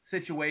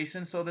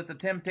situation so that the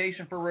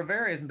temptation for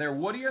Rivera isn't there.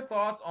 What are your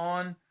thoughts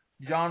on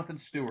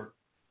Jonathan Stewart?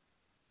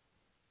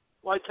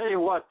 Well, I tell you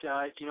what,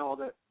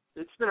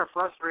 it's been a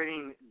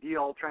frustrating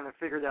deal trying to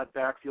figure that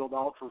backfield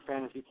out for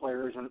fantasy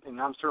players,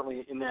 and I'm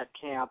certainly in that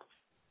camp.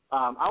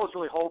 I was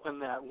really hoping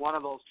that one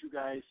of those two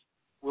guys,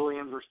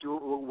 Williams or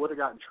Stewart, would have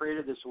gotten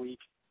traded this week.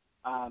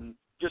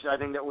 I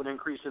think that would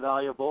increase the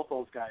value of both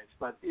those guys.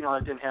 But,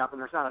 it didn't happen.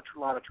 There's not a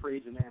lot of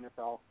trades in the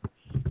NFL.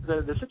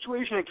 The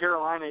situation in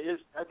Carolina is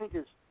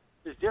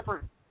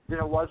different than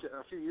it was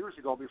a few years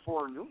ago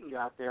before Newton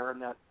got there, and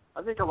that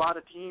I think a lot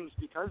of teams,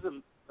 because of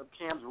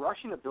Cam's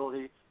rushing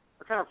ability,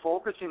 are kind of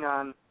focusing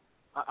on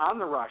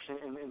the rush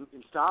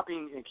and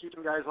stopping and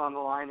keeping guys on the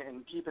line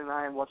and keeping an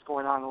eye on what's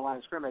going on in the line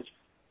of scrimmage,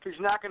 because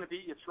he's not going to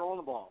beat you throwing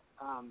the ball.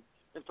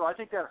 And so I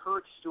think that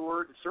hurts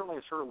Stewart. It certainly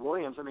has hurt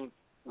Williams.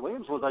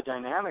 Williams was a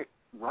dynamic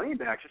running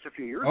back just a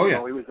few years ago.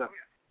 Yeah. He was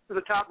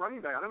a top running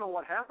back. I don't know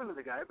what happened to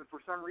the guy, but for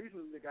some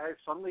reason the guy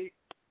suddenly,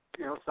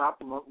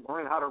 stopped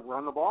learning how to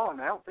run the ball,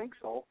 and I don't think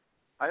so.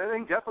 I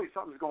think definitely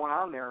something's going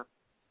on there.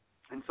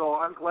 And so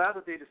I'm glad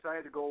that they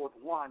decided to go with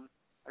one.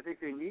 I think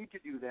they need to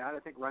do that. I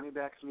think running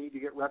backs need to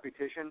get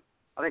repetition.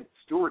 I think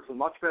Stewart's a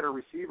much better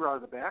receiver out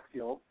of the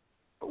backfield.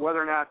 But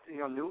whether or not,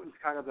 Newton's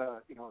kind of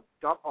the,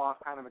 dump-off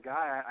kind of a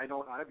guy,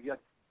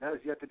 that is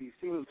yet to be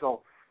seen.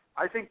 So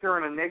I think they're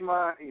an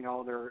enigma.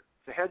 It's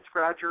a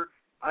head-scratcher.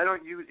 I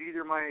don't use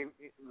either of my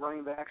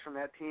running backs from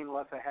that team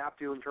unless I have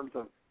to in terms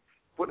of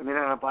putting them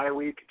in on a bye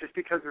week, just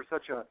because they're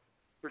such a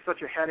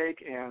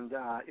headache, and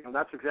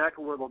that's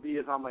exactly where they'll be,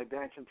 is on my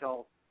bench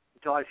until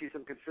I see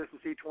some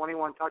consistency.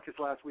 21 touches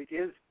last week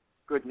is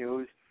good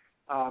news,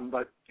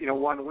 but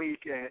 1 week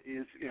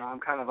is I'm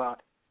kind of a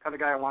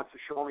guy who wants to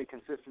show me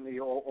consistency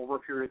over a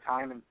period of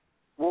time, and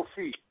we'll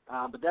see.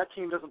 But that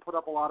team doesn't put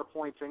up a lot of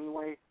points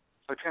anyway,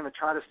 so I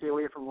try to stay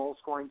away from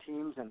low-scoring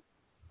teams, and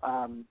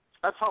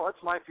that's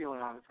my feeling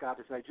on it, Scott.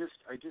 Is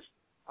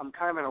I'm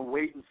kind of in a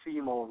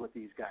wait-and-see mode with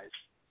these guys.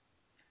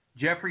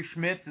 Jeffrey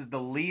Schmitz is the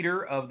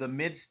leader of the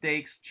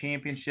MidStakes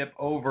Championship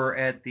over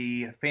at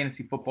the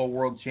Fantasy Football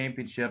World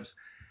Championships.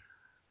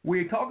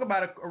 We talk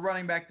about a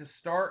running back to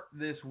start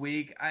this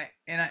week, I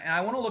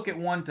want to look at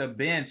one to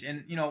bench.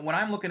 And when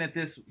I'm looking at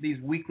this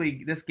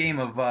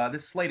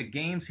slate of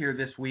games here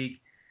this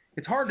week,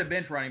 it's hard to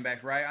bench running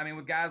backs, right? I mean,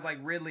 with guys like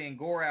Ridley and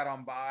Gore out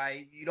on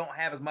bye, you don't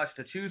have as much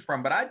to choose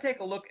from. But I'd take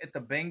a look at the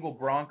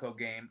Bengal-Bronco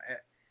game.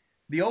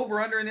 The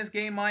over/under in this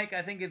game, Mike,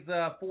 I think it's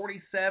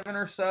 47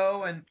 or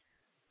so, and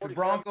the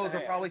Broncos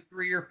are probably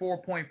 3 or 4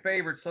 point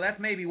favorites. So that's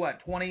maybe,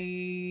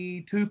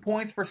 22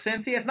 points for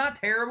Cincy? It's not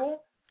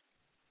terrible.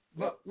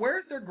 But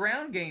where's their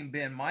ground game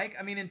been, Mike?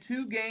 I mean, in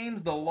 2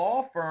 games, the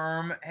law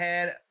firm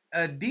had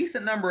a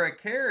decent number of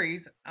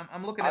carries.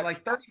 I'm looking at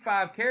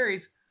 35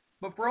 carries,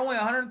 but for only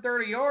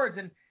 130 yards.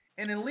 And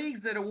in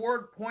leagues that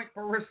award point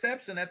per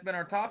reception, that's been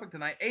our topic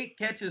tonight, 8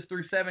 catches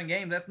through 7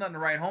 games. That's nothing to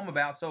write home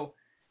about. So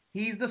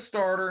he's the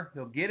starter.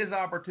 He'll get his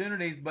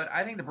opportunities, but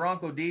I think the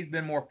Bronco D's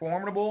been more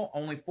formidable.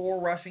 Only 4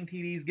 rushing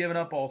TDs given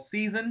up all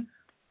season.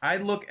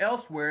 I'd look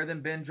elsewhere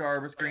than Ben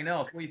Jarvis, Green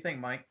Ellis. What do you think,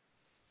 Mike?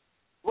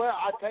 Well,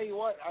 I tell you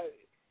what,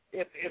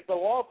 if the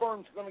law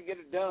firm's going to get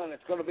it done,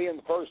 it's going to be in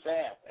the first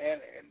half, and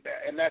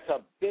that's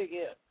a big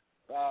if.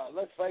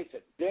 Let's face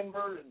it,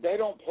 Denver, they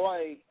don't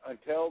play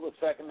until the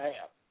second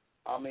half.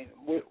 I mean,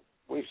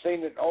 we've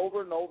seen it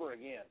over and over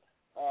again.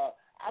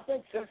 I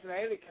think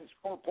Cincinnati can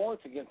score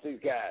points against these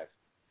guys,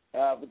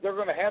 but they're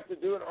going to have to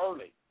do it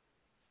early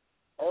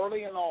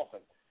and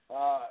often.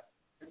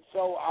 And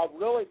so I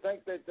really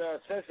think that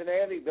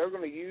Cincinnati, they're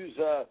going to use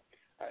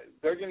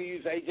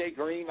A.J.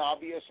 Green,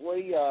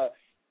 obviously.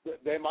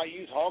 They might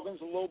use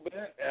Hawkins a little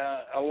bit,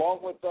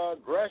 along with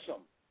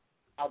Gresham.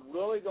 I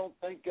really don't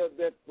think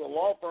that the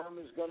law firm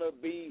is going to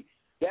be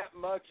that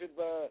much of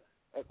an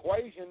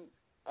equation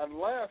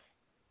unless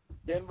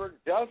Denver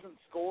doesn't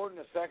score in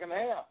the second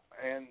half,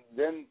 and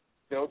then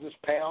they'll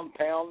just pound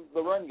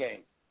the run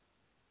game.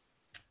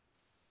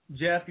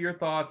 Jeff, your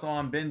thoughts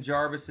on Ben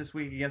Jarvis this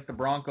week against the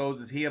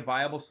Broncos? Is he a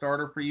viable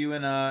starter for you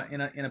in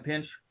a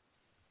pinch?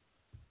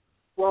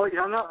 Well,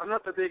 I'm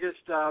not the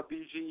biggest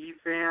BGE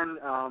fan.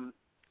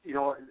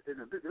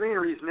 The main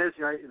reason is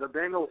the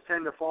Bengals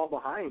tend to fall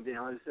behind.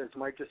 As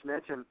Mike just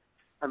mentioned,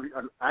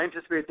 I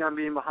anticipate them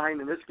being behind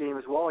in this game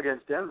as well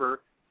against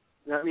Denver.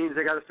 That means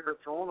they got to start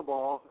throwing the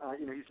ball.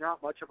 He's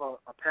not much of a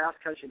pass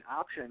catching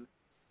option.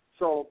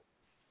 So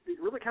it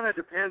really kind of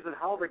depends on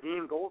how the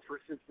game goes for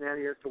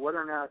Cincinnati as to whether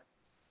or not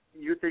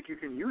you think you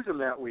can use him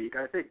that week.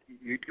 I think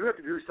you do have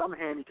to do some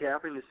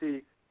handicapping to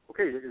see,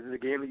 okay, is it a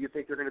game that you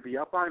think they're going to be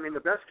up on? I mean, the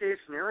best case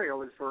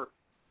scenario is for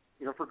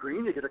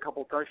Green to get a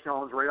couple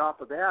touchdowns right off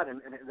the bat,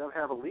 and they'll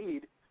have a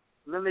lead,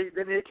 and then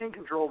they can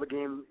control the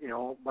game,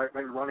 by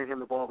running him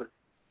the ball. But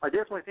I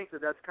definitely think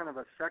that that's kind of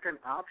a second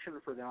option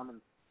for them,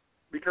 and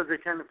because they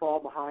tend to fall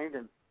behind,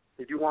 and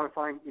they do want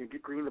to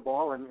get Green the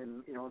ball, and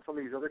some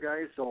of these other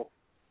guys. So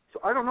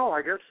I don't know.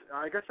 I guess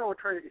I would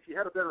try. If you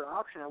had a better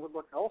option, I would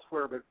look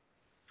elsewhere, but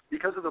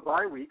because of the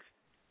bye weeks,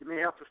 you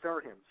may have to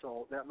start him.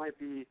 So that might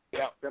be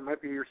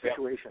your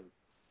situation.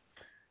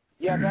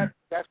 Yeah,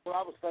 that's what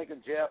I was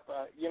thinking, Jeff.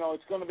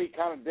 It's going to be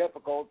kind of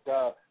difficult,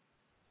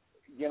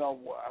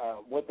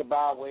 with the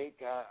bye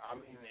week. I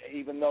mean,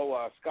 even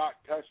though Scott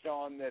touched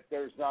on that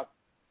there's not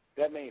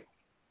that many,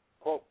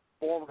 quote,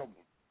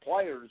 formidable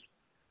players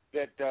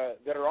that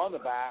are on the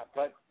bye,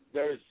 but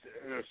there's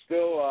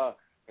still a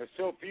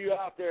few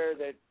out there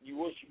that you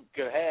wish you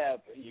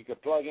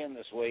could plug in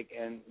this week,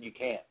 and you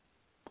can't.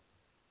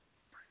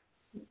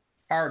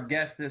 Our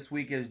guest this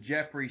week is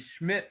Jeffrey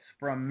Schmitz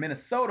from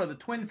Minnesota, the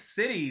Twin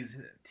Cities,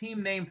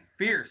 team named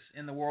Fierce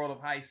in the world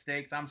of high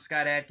stakes. I'm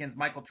Scott Atkins,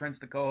 Michael Trent's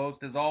the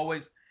co-host as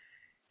always.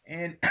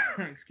 And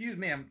excuse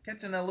me, I'm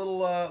catching a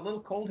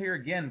little cold here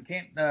again.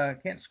 Can't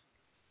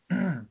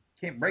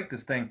break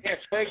this thing.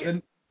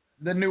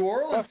 The New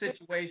Orleans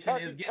situation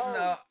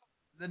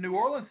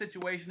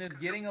is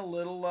getting a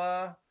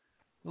little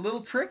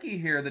tricky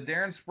here. The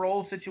Darren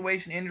Sproles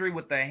situation, injury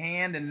with the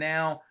hand, and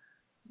now.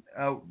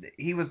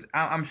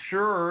 I'm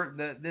sure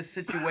that this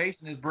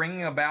situation is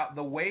bringing about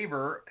the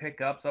waiver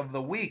pickups of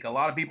the week. A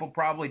lot of people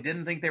probably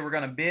didn't think they were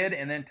going to bid,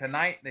 and then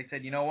tonight they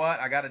said, you know what,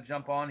 I got to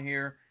jump on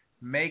here,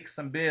 make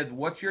some bids.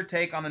 What's your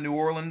take on the New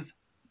Orleans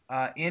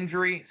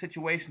injury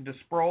situation to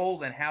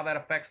Sproles and how that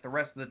affects the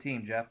rest of the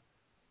team, Jeff?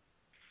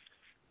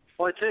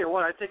 Well, I tell you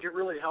what, I think it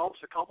really helps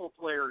a couple of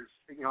players.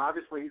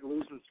 Obviously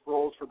losing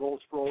Sproles for those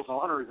Sproles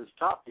honors is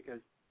tough because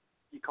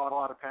he caught a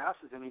lot of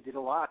passes and he did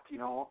a lot.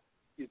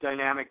 He's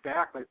dynamic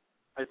back, but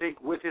I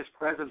think with his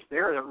presence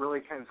there, that really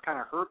kind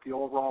of hurt the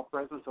overall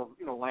presence of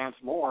Lance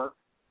Moore,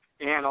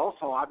 and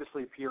also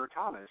obviously Pierre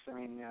Thomas.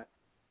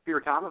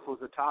 Pierre Thomas was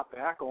the top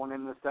back going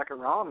in the second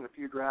round in a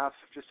few drafts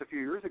just a few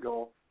years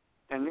ago,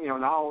 and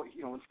now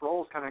when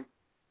Sproles kind of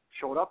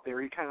showed up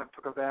there, he kind of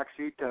took a back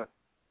seat to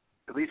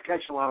at least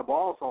catch a lot of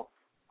balls. So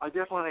I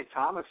definitely think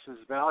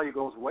Thomas's value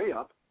goes way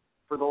up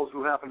for those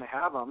who happen to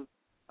have him.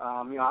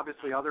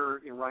 Obviously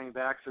other running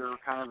backs are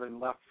kind of been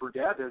left for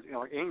dead. As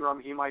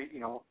Ingram, he might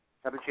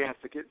have a chance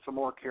to get some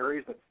more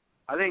carries, but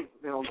I think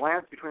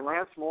between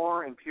Lance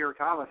Moore and Pierre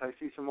Thomas, I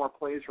see some more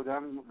plays for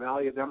them,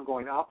 value of them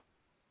going up.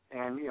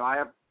 And I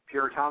have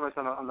Pierre Thomas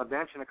on the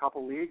bench in a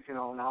couple leagues.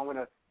 Now I'm going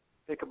to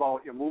think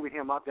about moving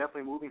him up,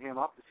 definitely moving him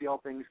up to see how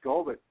things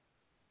go. But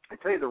I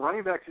tell you, the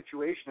running back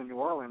situation in New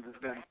Orleans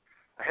has been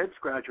a head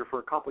scratcher for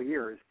a couple of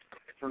years.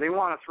 So they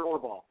want to throw the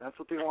ball. That's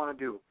what they want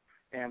to do.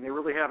 And they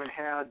really haven't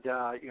had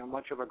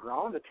much of a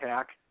ground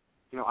attack.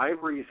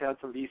 Ivory's had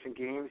some decent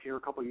games here a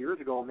couple of years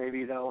ago.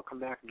 Maybe that'll come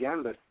back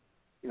again. But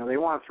they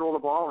want to throw the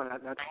ball, and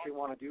that's what they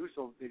want to do.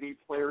 So they need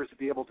players to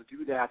be able to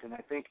do that. And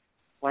I think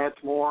Lance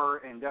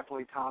Moore and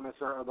definitely Thomas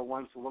are the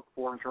ones to look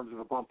for in terms of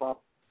a bump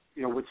up,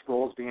 with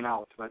Sproles being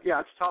out. But yeah,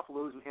 it's tough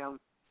losing him.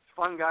 He's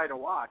a fun guy to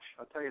watch.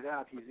 I'll tell you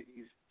that. He's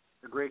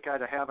a great guy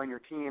to have on your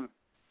team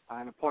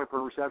in a point per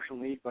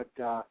reception league. But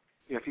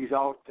if he's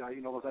out, I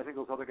think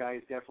those other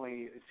guys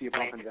definitely see a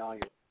bump in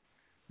value.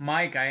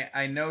 Mike,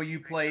 I know you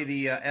play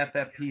the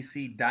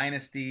FFPC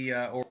Dynasty,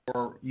 or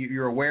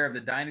you're aware of the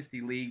Dynasty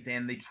leagues,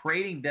 and the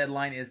trading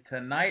deadline is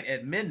tonight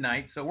at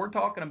midnight. So we're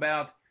talking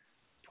about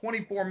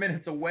 24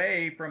 minutes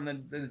away from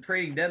the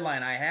trading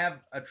deadline. I have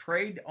a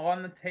trade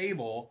on the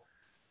table.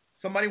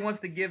 Somebody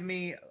wants to give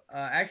me,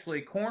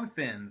 actually, Corn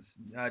Fins,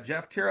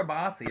 Jeff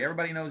Tirabassi.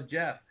 Everybody knows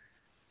Jeff.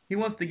 He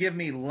wants to give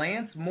me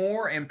Lance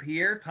Moore and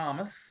Pierre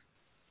Thomas.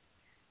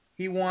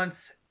 He wants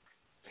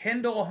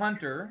Kendall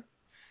Hunter,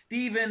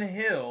 Stephen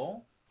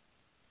Hill,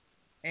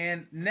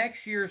 and next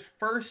year's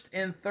first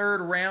and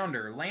third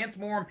rounder. Lance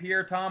Moore and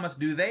Pierre Thomas,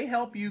 do they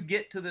help you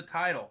get to the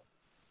title?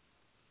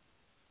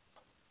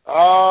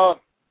 I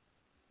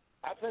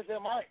think they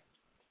might.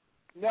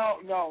 No.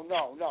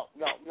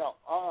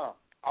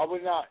 I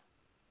would not.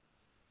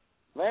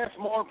 Lance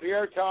Moore and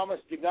Pierre Thomas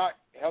did not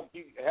help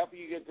you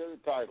get to the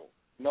title.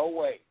 No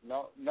way.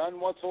 No, none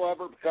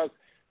whatsoever, because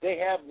they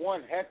have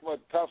one heck of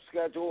a tough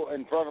schedule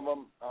in front of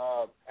them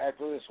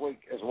after this week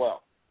as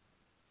well.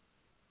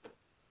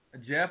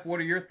 Jeff, what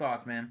are your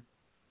thoughts, man?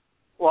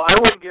 Well, I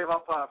wouldn't give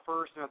up a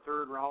first and a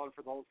third round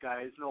for those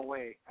guys. No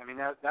way.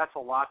 That's a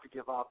lot to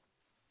give up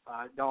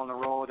down the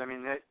road.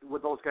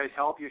 Would those guys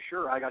help you?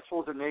 Sure. I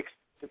suppose it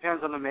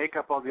depends on the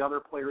makeup of the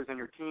other players on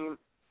your team,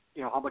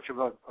 how much of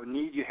a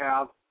need you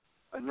have,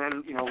 and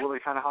then, really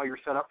kind of how you're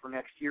set up for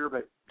next year.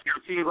 But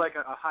it seems like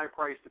a high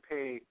price to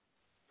pay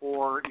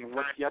for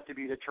what's yet to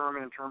be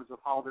determined in terms of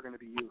how they're going to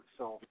be used.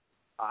 So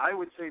I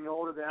would say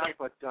no to that,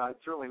 but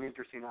it's certainly an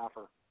interesting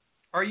offer.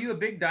 Are you a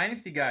big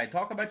Dynasty guy?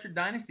 Talk about your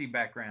Dynasty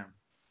background.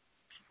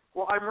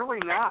 Well, I'm really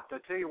not. I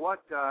tell you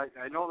what,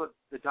 I know that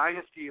the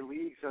Dynasty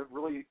leagues have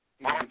really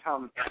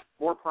become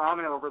more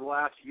prominent over the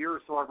last year,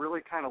 so I've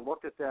really kind of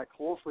looked at that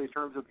closely in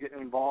terms of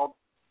getting involved.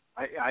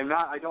 I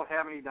don't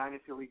have any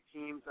Dynasty league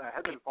teams. I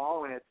have been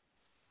following it,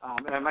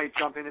 and I might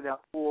jump into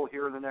that pool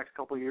here in the next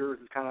couple of years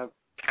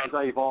as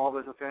I evolve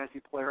as a fantasy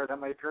player. That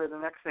might be the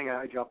next thing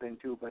I jump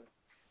into, but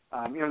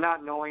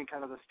not knowing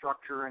kind of the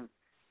structure and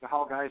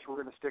how guys were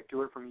going to stick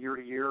to it from year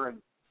to year.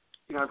 And,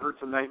 I've heard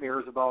some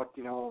nightmares about,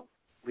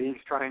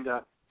 leagues trying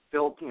to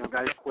fill,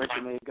 guys quick,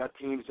 and they've got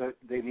teams that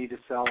they need to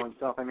sell and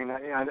stuff. I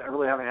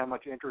really haven't had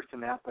much interest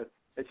in that, but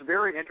it's a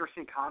very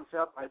interesting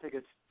concept. I think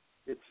it's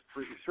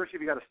especially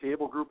if you got a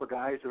stable group of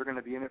guys that are going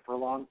to be in it for a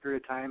long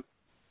period of time.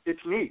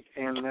 It's neat.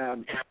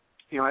 And,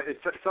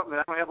 it's something that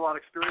I don't have a lot of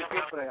experience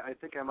with, but I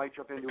think I might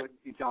jump into it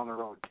down the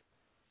road.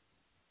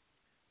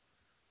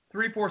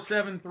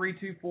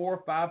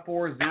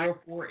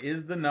 347-324-5404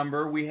 is the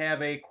number. We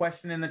have a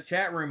question in the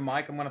chat room,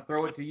 Mike. I'm going to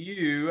throw it to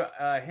you.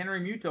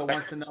 Henry Muto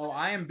wants to know,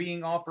 I am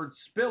being offered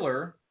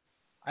Spiller.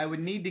 I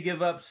would need to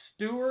give up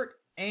Stewart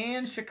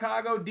and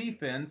Chicago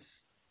defense.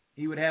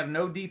 He would have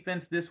no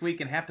defense this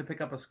week and have to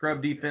pick up a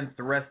scrub defense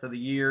the rest of the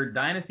year.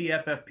 Dynasty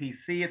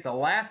FFPC, it's a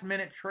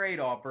last-minute trade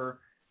offer.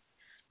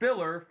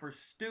 Spiller for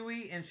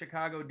Stewie and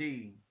Chicago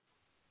D.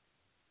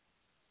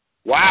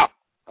 Wow.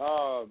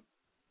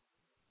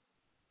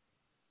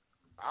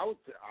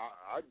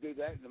 I'd do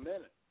that in a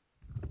minute.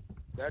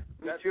 That's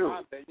my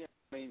opinion.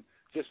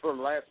 Just for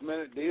a last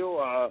minute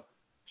deal,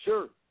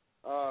 sure.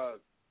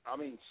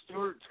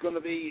 Stewart's going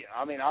to be.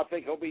 I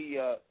think he'll be.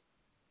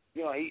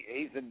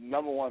 He's the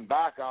number one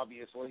back,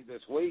 obviously,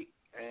 this week.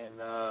 And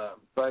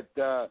but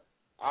I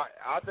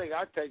think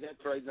I'd take that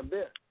trade in a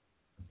bit.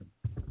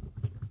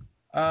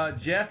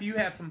 Jeff, you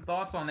have some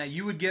thoughts on that.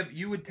 You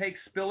would take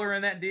Spiller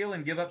in that deal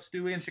and give up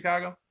Stewie in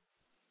Chicago?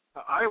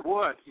 I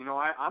would.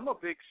 I'm a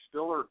big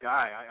Spiller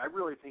guy. I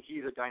really think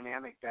he's a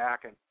dynamic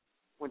back. And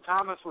when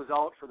Thomas was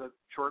out for the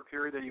short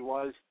period that he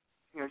was,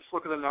 just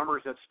look at the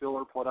numbers that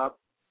Spiller put up.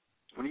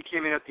 When he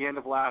came in at the end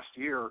of last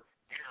year,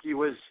 he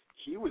was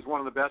one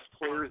of the best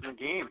players in the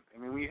game. I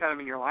mean, when you had him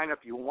in your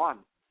lineup, you won.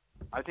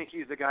 I think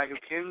he's the guy who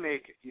can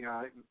make,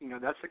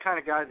 that's the kind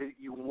of guy that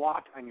you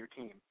want on your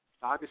team.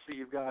 Obviously,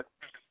 you've got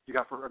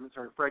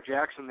Fred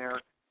Jackson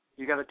there.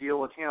 You got to deal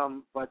with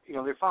him, but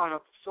they're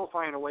still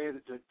finding a way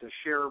to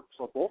share.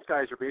 So both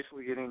guys are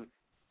basically getting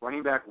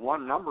running back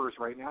one numbers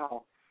right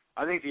now.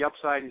 I think the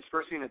upside,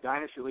 especially in the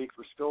dynasty league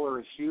for Spiller,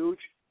 is huge.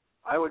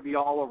 I would be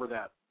all over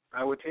that.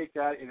 I would take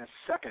that in a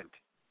second.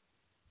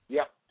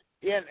 Yeah.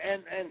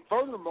 And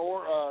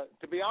furthermore,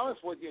 to be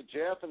honest with you,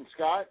 Jeff and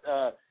Scott,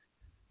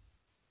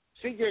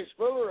 C.J.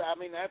 Spiller, I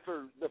mean,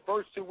 after the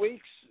first 2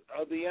 weeks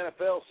of the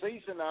NFL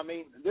season, I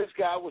mean, this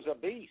guy was a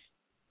beast.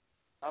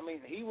 I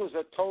mean, he was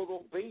a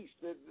total beast.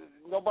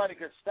 Nobody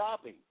could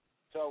stop him.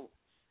 So,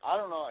 I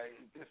don't know.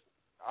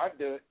 I'd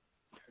do it.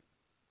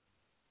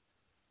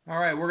 All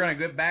right, we're going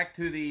to get back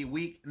to the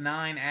Week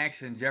 9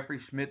 action. Jeffrey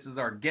Schmitz is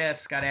our guest.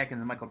 Scott Atkins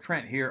and Michael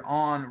Trent here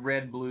on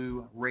Red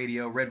Blue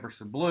Radio, Red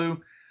versus Blue.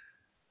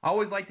 I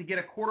always like to get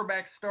a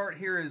quarterback start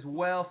here as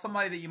well,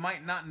 somebody that you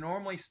might not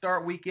normally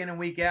start week in and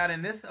week out,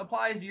 and this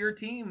applies to your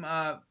team,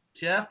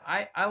 Jeff.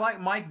 I like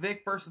Mike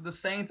Vick versus the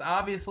Saints.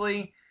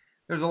 Obviously,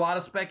 there's a lot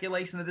of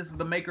speculation that this is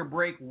the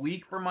make-or-break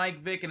week for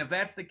Mike Vick, and if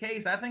that's the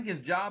case, I think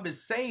his job is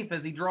safe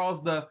as he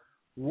draws the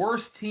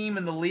worst team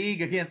in the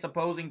league against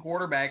opposing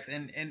quarterbacks,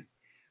 and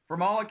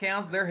from all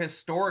accounts, they're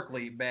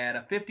historically bad.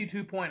 A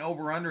 52-point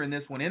over-under in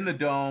this one in the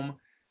Dome.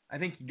 I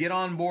think you get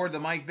on board the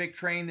Mike Vick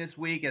train this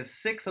week as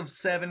 6 of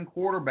 7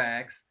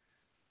 quarterbacks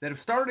that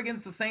have started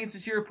against the Saints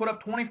this year put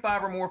up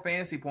 25 or more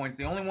fantasy points.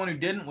 The only one who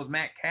didn't was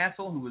Matt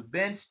Castle, who was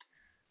benched.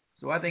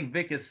 So I think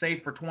Vick is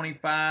safe for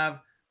 25.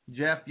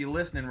 Jeff, you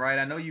listening, right?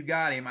 I know you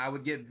got him. I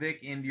would get Vick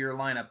into your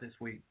lineup this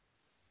week.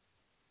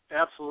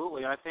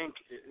 Absolutely. I think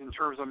in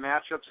terms of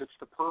matchups, it's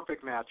the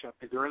perfect matchup.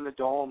 They're in the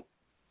Dome.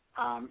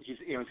 He's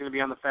going to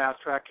be on the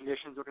fast track.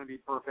 Conditions are going to be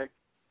perfect.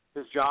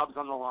 His job's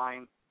on the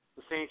line.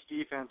 The Saints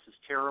defense is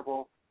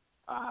terrible.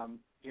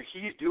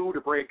 He's due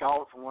to break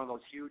out from one of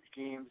those huge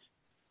games.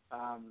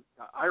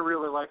 I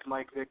really like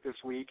Mike Vick this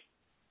week.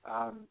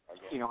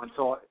 And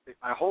so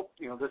I hope,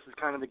 this is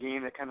kind of the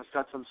game that kind of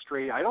sets them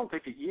straight. I don't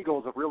think the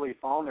Eagles have really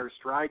found their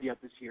stride yet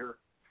this year.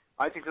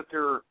 I think that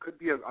there could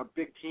be a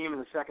big team in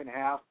the second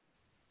half.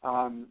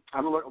 I'm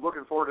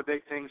looking forward to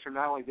big things from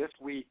not only this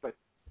week, but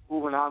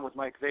moving on with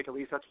Mike Vick. At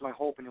least that's my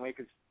hope anyway,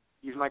 because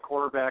he's my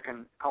quarterback in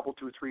a couple,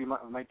 2 or 3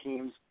 of my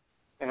teams.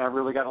 And I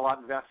really got a lot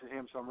invested in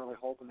him, so I'm really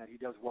hoping that he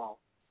does well.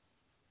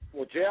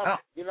 Well, Jeff,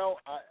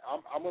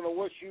 I'm going to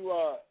wish you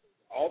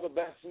all the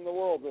best in the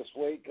world this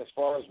week as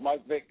far as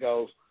Mike Vick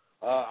goes.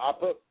 I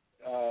put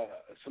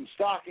some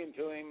stock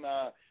into him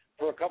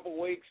for a couple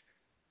weeks,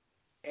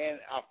 and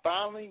I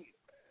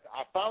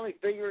finally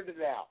figured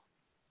it out.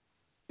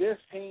 This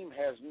team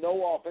has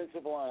no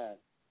offensive line,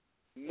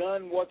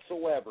 none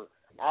whatsoever.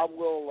 I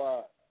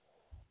will,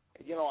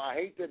 I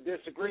hate to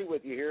disagree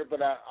with you here,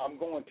 but I'm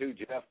going to,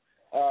 Jeff.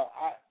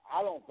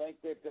 I don't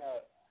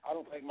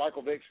think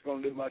Michael Vick's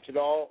going to do much at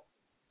all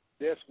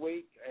this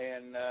week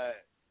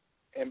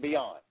and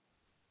beyond.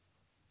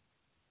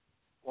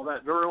 Well,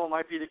 that very well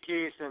might be the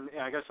case, and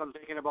I guess I'm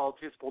thinking about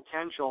his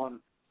potential. And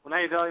when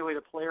I evaluate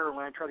a player,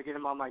 when I try to get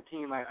him on my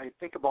team, I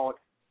think about,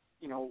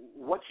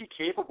 what's he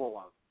capable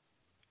of.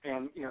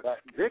 And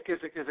Vick is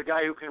a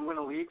guy who can win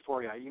a league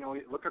for you.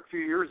 Look a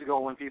few years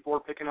ago when people were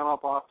picking him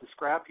up off the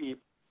scrap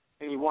heap.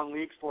 And he won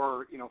leagues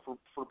for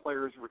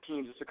players or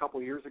teams just a couple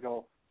of years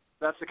ago.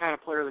 That's the kind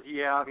of player that he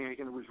has. He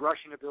can his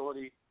rushing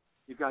ability.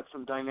 You've got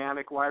some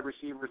dynamic wide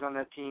receivers on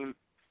that team.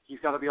 He's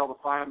got to be able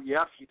to find them.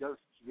 Yes, he does.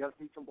 He does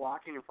need some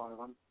blocking in front of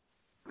him.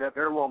 That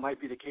very well might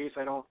be the case.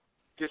 I don't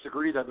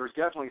disagree that there's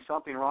definitely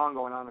something wrong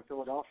going on in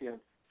Philadelphia in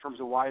terms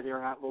of why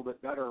they're not a little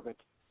bit better. But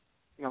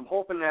I'm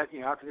hoping that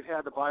after they've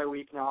had the bye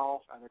week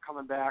now, they're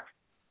coming back.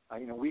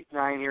 Week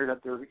 9 here,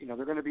 that they're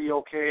going to be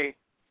okay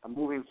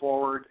moving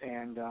forward.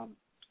 And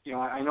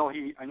I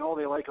know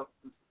they like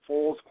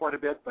Foles quite a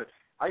bit, but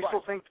I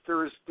still think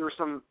there's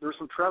some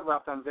tread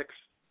left on Vick's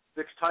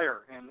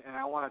tire, and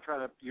I want to try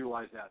to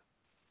utilize that.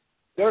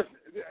 There's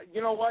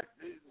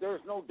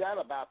no doubt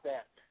about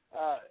that.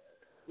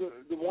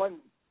 The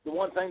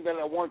one thing that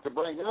I wanted to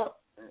bring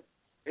up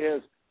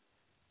is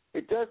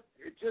it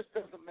just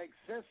doesn't make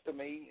sense to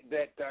me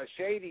that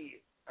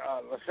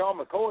LaShawn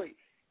McCoy,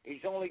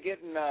 he's only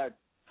getting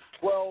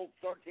 12,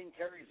 13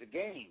 carries a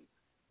game,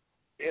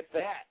 if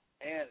that.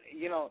 And,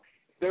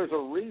 there's a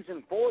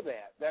reason for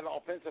that. That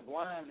offensive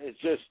line is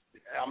just,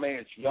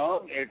 it's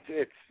young.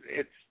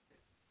 It's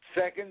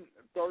second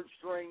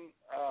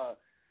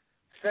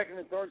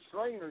and third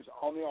stringers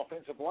on the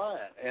offensive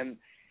line. And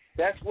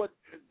that's what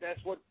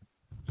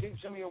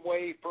keeps me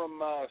away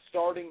from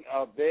starting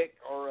a Vick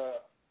or a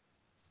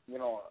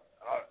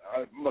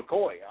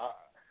McCoy.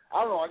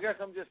 I don't know. I guess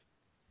I'm just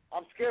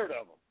I'm scared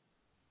of them.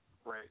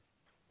 Right.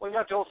 Well, you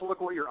have to also look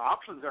at what your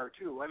options are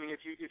too. I mean, if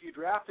you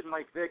drafted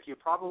Mike Vick, you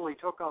probably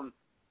took him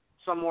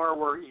somewhere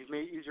where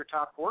he's your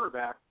top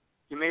quarterback.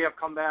 You may have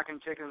come back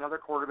and taken another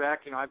quarterback.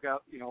 I've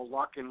got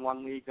Luck in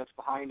one league that's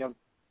behind him.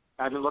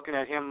 I've been looking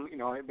at him.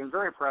 I've been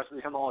very impressed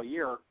with him all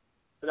year.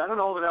 But I don't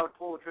know that I would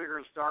pull the trigger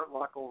and start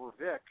Luck over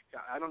Vick.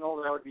 I don't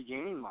know that I would be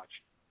gaining much.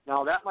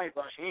 Now, that might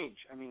change.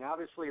 I mean,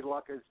 obviously,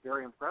 Luck is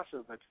very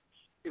impressive, but,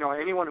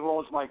 anyone who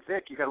owns Mike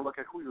Vick, you got to look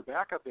at who your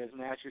backup is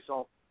and ask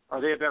yourself, are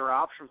they a better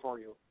option for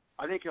you?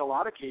 I think in a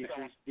lot of cases,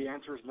 the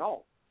answer is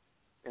no.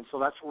 And so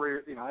that's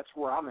where, that's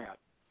where I'm at.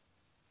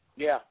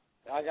 Yeah,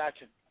 I got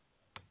you.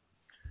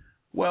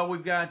 Well,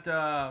 we've got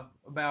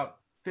about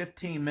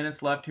 15 minutes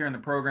left here in the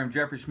program.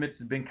 Jeffrey Schmitz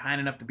has been kind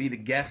enough to be the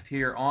guest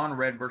here on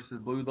Red versus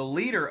Blue, the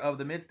leader of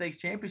the MidStakes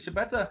Championship.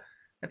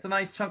 That's a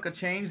nice chunk of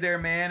change there,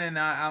 man, and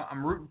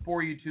I'm rooting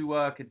for you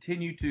to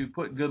continue to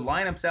put good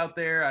lineups out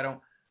there.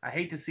 I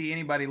hate to see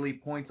anybody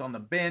leave points on the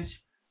bench.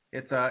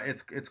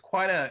 It's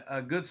quite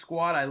a good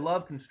squad. I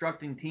love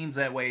constructing teams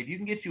that way. If you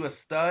can get you a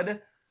stud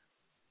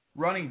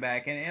running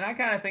back, and I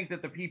kind of think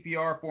that the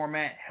PPR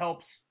format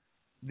helps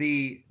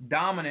the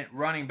dominant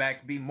running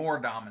backs be more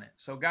dominant.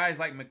 So guys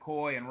like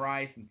McCoy and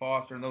Rice and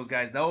Foster and those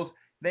guys,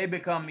 they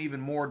become even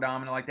more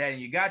dominant like that. And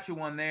you got you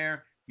one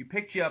there. You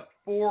picked you up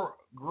 4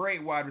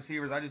 great wide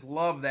receivers. I just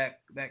love that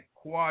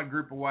quad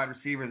group of wide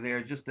receivers there.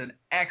 It's just an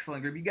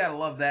excellent group. You got to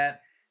love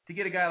that. To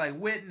get a guy like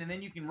Witten, and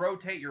then you can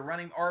rotate your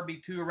running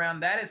RB2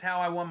 around. That is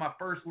how I won my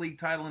first league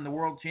title in the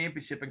World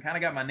Championship and kind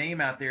of got my name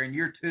out there in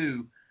year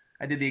 2.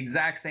 I did the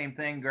exact same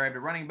thing, grabbed a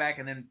running back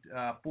and then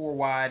 4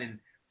 wide, and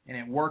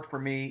it worked for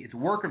me. It's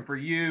working for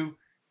you.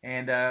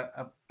 And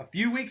a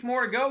few weeks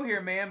more to go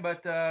here, man.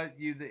 But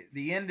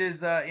the end is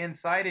in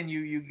sight, and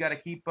you got to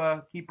keep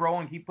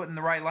rolling, keep putting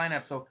the right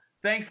lineup. So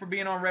thanks for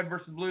being on Red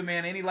versus Blue,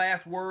 man. Any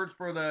last words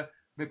for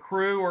the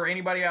crew or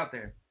anybody out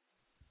there?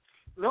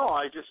 No,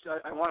 I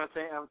want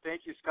to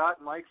thank you, Scott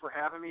and Mike, for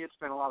having me. It's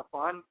been a lot of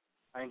fun.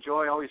 I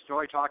always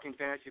enjoy talking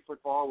fantasy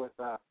football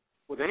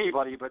with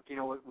anybody, but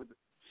with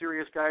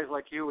serious guys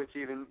like you, it's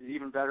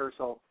even better.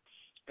 So,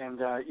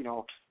 and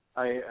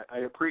I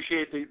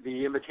appreciate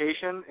the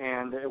invitation,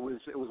 and it was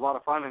a lot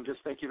of fun, and just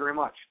thank you very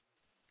much.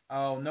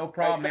 Oh, no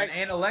problem, man.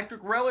 And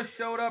Electric Relish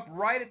showed up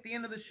right at the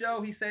end of the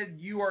show. He said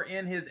you are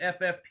in his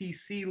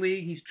FFPC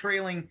league. He's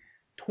trailing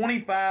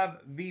 25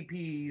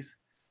 VPs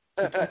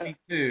to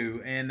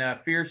 22, and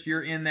Fierce,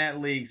 you're in that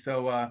league.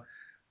 So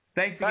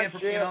thanks again for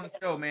being on the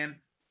show, man.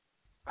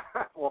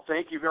 Well,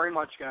 thank you very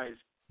much, guys.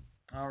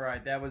 All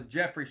right, that was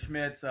Jeffrey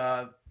Schmitz,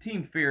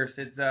 Team Fierce.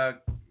 It's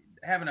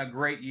having a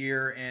great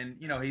year, and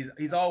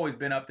he's always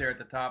been up there at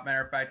the top.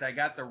 Matter of fact, I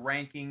got the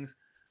rankings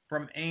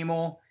from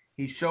Emil.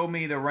 He showed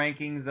me the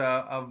rankings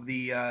of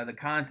the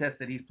contest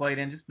that he's played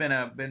in. Just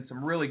been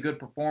some really good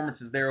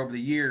performances there over the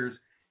years,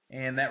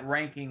 and that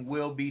ranking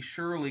will be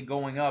surely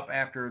going up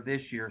after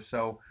this year.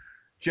 So,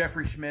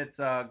 Jeffrey Schmitz,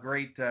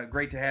 great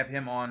to have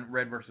him on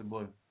Red versus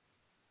Blue.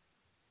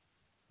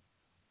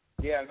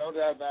 Yeah, no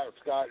doubt about it,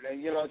 Scott.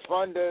 And it's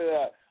fun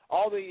to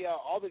all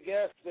the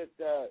guests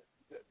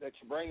that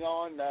you bring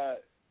on.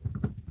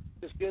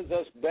 Just gives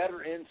us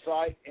better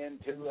insight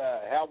into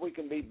how we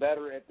can be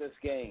better at this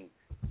game.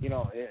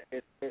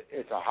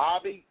 It's a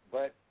hobby,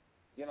 but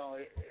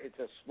it's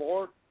a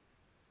sport.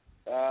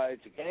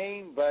 It's a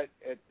game, but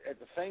at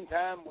the same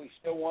time, we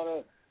still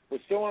want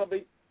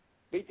to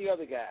beat the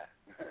other guy.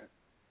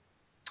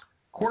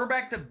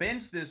 Quarterback to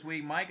bench this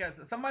week, Mike.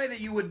 Somebody that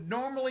you would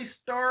normally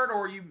start,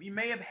 or you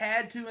may have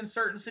had to in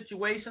certain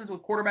situations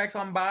with quarterbacks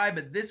on bye,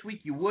 but this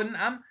week you wouldn't.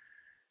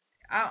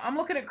 I'm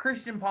looking at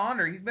Christian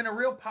Ponder. He's been a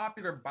real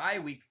popular bye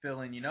week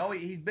fill-in.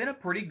 He's been a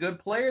pretty good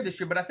player this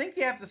year, but I think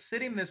you have to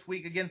sit him this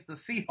week against the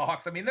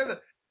Seahawks. I mean, they're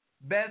the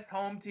best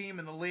home team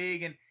in the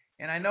league,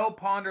 and I know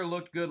Ponder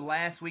looked good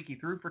last week. He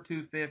threw for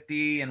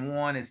 250 and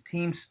won. His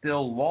team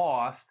still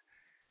lost.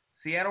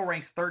 Seattle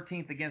ranks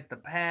 13th against the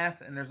pass,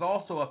 and there's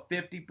also a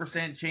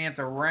 50% chance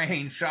of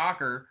rain.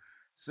 Shocker.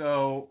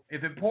 So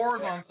if it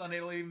pours on Sunday,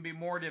 it'll even be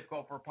more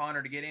difficult for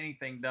Ponder to get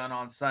anything done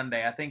on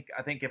Sunday. I think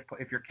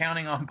if you're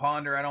counting on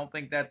Ponder, I don't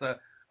think that's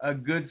a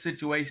good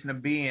situation to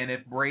be in.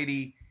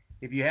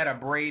 If you had a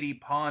Brady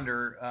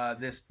Ponder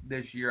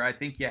this year, I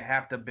think you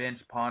have to bench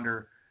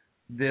Ponder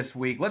this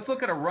week. Let's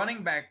look at a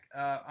running back.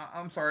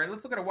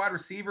 Let's look at a wide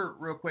receiver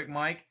real quick,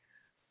 Mike.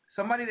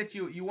 Somebody that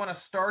you want to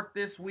start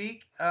this week.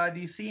 Do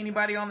you see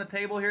anybody on the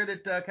table here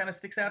that kind of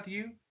sticks out to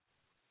you?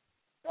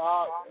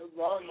 Well,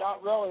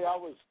 not really.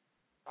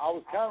 I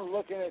was kind of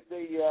looking at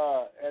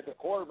the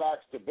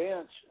quarterbacks to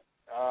bench.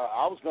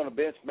 I was going to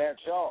bench Matt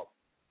Schaub.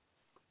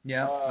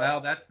 Yeah,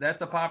 well,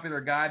 that's a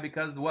popular guy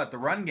because the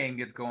run game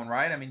gets going,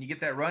 right? I mean, you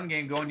get that run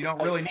game going, you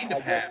don't really need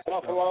to pass.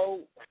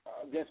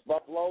 Against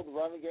Buffalo, the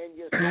running game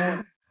gets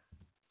going.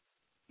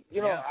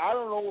 I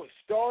don't know what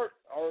start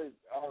or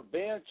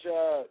bench.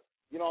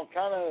 I'm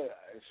kind of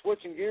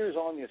switching gears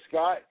on you,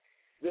 Scott.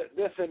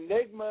 This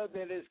enigma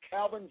that is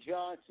Calvin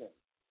Johnson.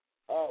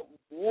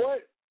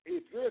 What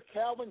if you're a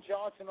Calvin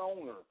Johnson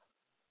owner?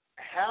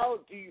 how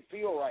do you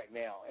feel right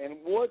now, and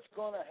what's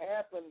going to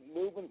happen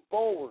moving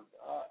forward?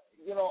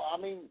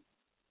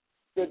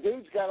 The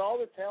dude's got all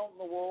the talent in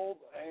the world,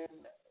 and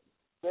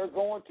they're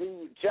going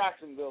to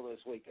Jacksonville this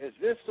week. Is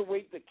this the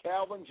week that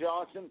Calvin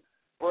Johnson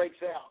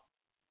breaks out?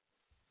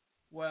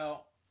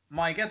 Well,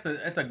 Mike,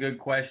 that's a good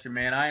question,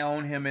 man. I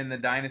own him in the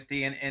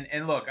dynasty,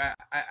 and look,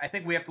 I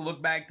think we have to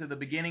look back to the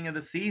beginning of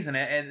the season.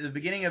 At the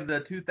beginning of the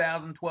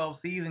 2012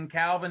 season,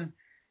 Calvin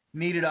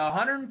needed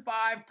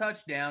 105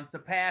 touchdowns to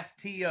pass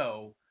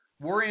T.O.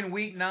 We're in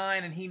week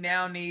 9, and he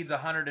now needs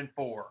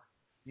 104.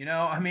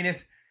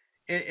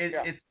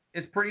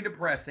 It's pretty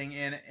depressing,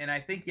 and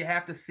I think you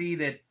have to see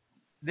that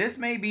this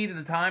may be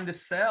the time to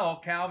sell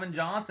Calvin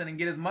Johnson and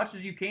get as much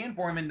as you can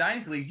for him in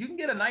dynasty leagues. You can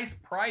get a nice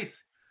price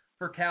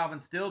for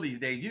Calvin still these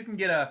days. You can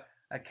get a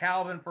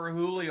Calvin for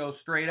Julio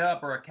straight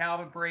up, or a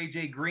Calvin for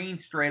A.J. Green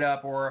straight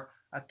up, or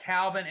a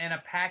Calvin and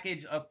a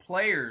package of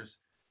players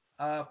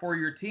for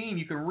your team.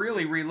 You can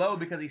really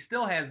reload because he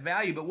still has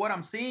value. But what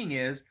I'm seeing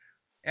is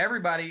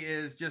everybody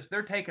is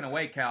they're taking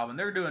away Calvin.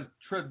 They're doing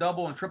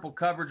double and triple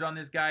coverage on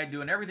this guy,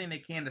 doing everything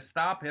they can to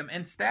stop him.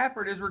 And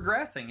Stafford is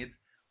regressing.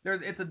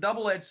 It's a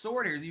double-edged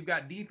sword here. You've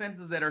got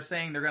defenses that are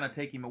saying they're going to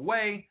take him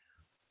away,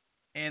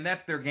 and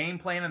that's their game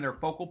plan and their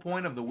focal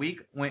point of the week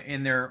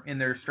in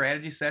their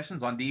strategy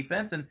sessions on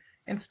defense.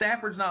 And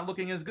Stafford's not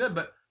looking as good.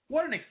 But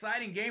what an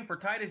exciting game for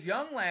Titus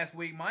Young last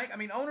week, Mike. I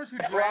mean, owners who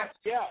draft.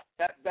 Yeah,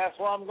 that's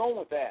where I'm going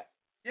with that.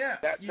 Yeah,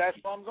 that's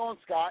where I'm going,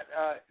 Scott.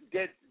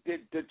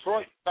 Did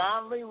Detroit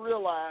finally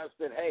realize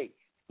that, hey,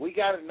 we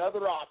got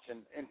another option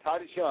in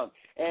Titus Young?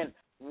 And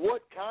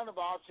what kind of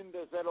option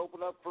does that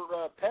open up for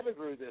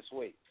Pettigrew this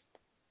week?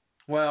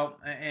 Well,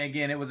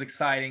 again, it was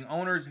exciting.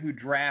 Owners who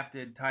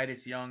drafted Titus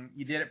Young,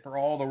 you did it for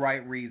all the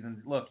right reasons.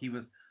 Look, he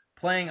was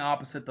playing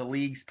opposite the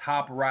league's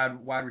top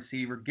wide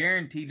receiver,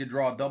 guaranteed to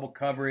draw double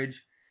coverage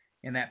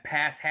in that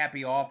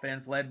pass-happy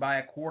offense led by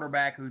a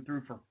quarterback who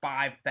threw for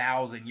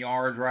 5,000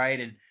 yards, right?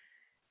 And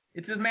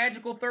it's his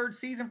magical third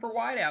season for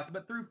wideouts,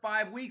 but through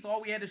 5 weeks,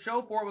 all we had to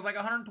show for it was like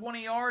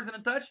 120 yards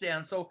and a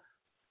touchdown. So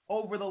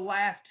over the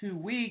last 2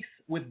 weeks,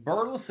 with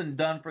Burleson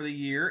done for the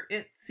year,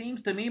 it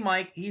seems to me,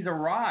 Mike, he's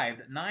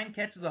arrived. 9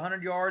 catches,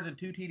 100 yards, and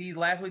 2 TDs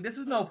last week. This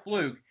is no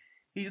fluke.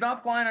 He's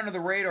not flying under the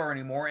radar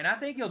anymore, and I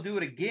think he'll do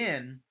it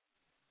again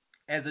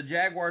as the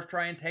Jaguars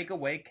try and take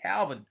away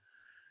Calvin.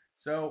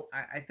 So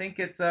I think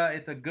it's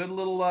a good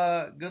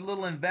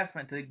little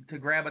investment to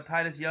grab a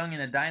Titus Young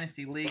in a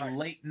dynasty league, right.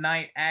 Late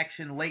night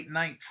action, late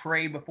night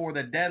trade before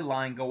the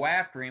deadline. Go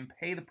after him,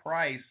 pay the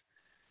price.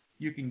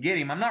 You can get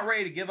him. I'm not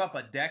ready to give up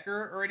a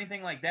Decker or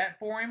anything like that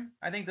for him.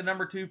 I think the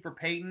number 2 for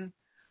Peyton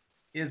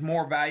is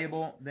more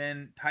valuable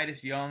than Titus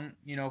Young,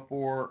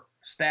 for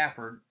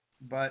Stafford.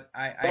 But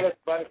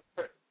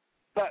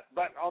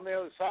But on the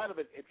other side of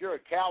it, if you're a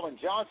Calvin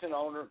Johnson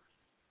owner,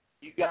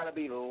 you got to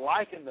be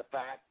liking the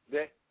fact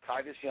that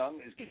Titus Young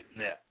is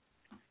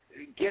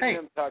getting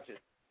him touches,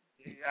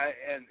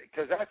 and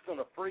because that's going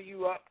to free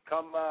you up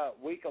come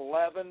week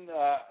 11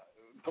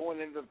 going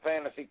into the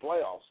fantasy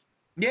playoffs.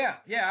 Yeah,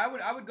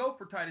 I would go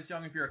for Titus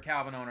Young if you're a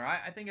Calvin owner.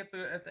 I think it's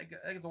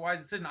a wise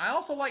decision. I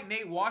also like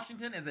Nate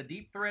Washington as a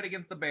deep threat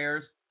against the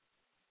Bears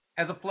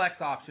as a flex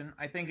option.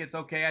 I think it's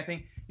okay. I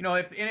think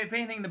if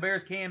anything, the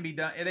Bears can be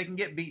done. They can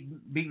get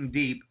beaten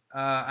deep.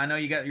 I know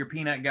you got your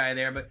peanut guy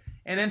there,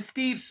 and then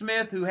Steve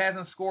Smith, who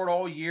hasn't scored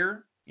all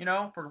year,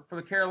 for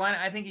the Carolina,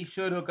 I think he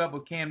should hook up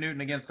with Cam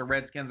Newton against the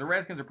Redskins. The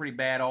Redskins are pretty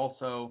bad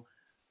also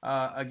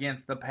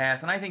against the pass,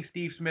 and I think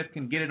Steve Smith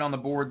can get it on the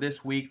board this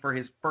week for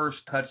his first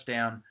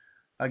touchdown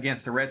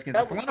against the Redskins.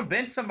 If we're going to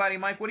bench somebody,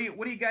 Mike, what do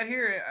you got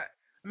here?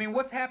 I mean,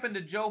 what's happened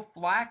to Joe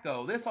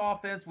Flacco? This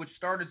offense, which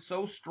started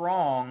so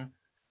strong,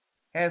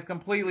 has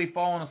completely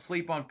fallen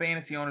asleep on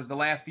fantasy owners the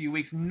last few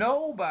weeks.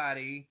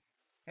 Nobody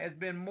has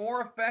been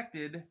more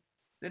affected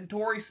than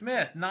Torrey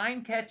Smith.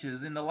 9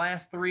 catches in the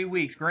last 3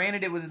 weeks.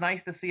 Granted, it was nice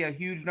to see a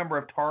huge number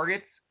of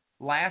targets.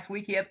 Last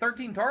week he had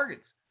 13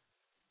 targets,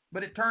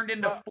 but it turned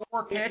into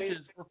 4 catches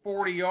for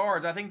 40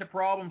 yards. I think the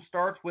problem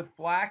starts with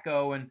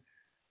Flacco, and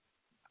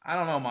I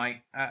don't know,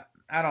 Mike.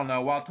 I don't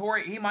know. While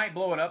Torrey, he might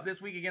blow it up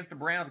this week against the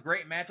Browns.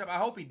 Great matchup. I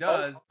hope he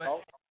does, but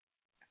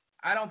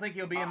I don't think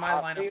he'll be in my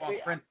lineup on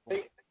principle.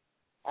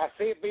 I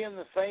see it being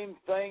the same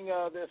thing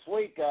this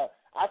week.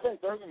 I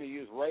think they're going to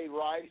use Ray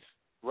Rice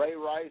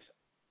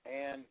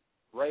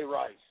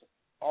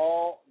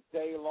all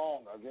day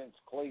long against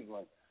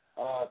Cleveland.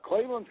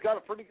 Cleveland's got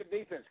a pretty good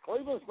defense.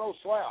 Cleveland's no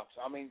slouch.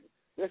 I mean,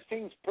 this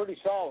team's pretty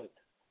solid.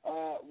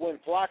 When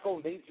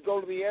Flacco needs to go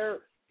to the air,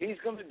 he's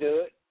going to do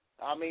it.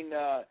 I mean,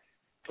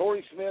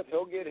 Torrey Smith,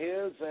 he'll get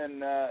his,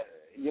 and,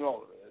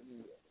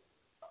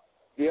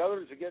 the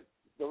others will get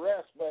the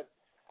rest. But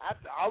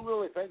I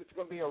really think it's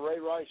going to be a Ray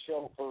Rice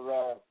show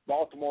for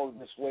Baltimore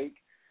this week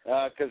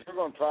because they're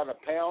going to try to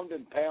pound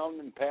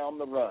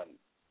the run.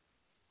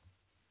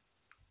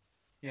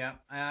 Yeah,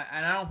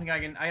 and I don't think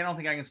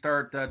I can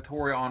start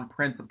Torrey on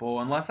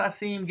principle unless I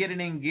see him get it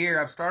in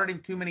gear. I've started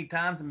him too many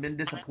times and been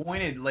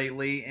disappointed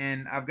lately,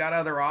 and I've got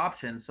other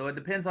options. So it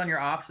depends on your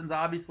options.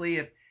 Obviously,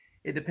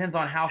 it depends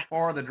on how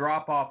far the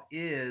drop-off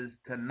is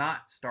to not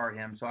start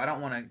him. So I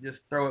don't want to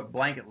just throw it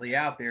blanketly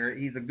out there.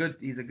 He's a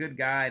good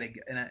guy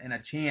and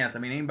a chance. I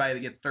mean, anybody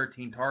that gets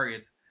 13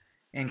 targets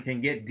and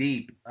can get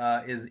deep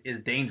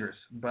is dangerous.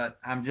 But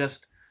I'm just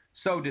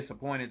so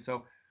disappointed.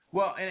 So,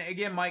 well, and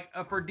again, Mike,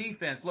 for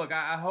defense, look,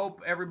 I hope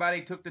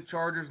everybody took the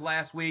Chargers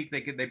last week.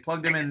 They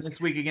plugged them in this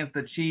week against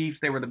the Chiefs.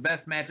 They were the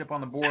best matchup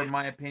on the board, in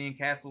my opinion.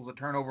 Castle's a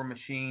turnover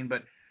machine,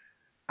 but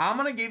I'm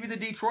going to give you the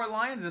Detroit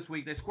Lions this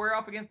week. They square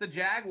off against the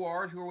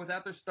Jaguars, who are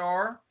without their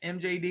star,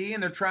 MJD,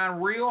 and they're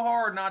trying real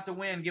hard not to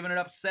win, giving it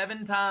up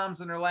 7 times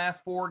in their last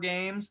 4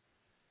 games.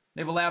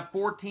 They've allowed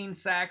 14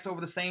 sacks over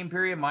the same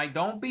period, Mike.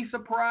 Don't be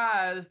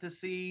surprised to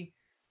see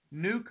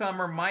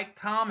newcomer Mike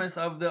Thomas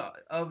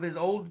of his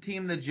old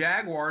team, the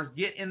Jaguars,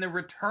 get in the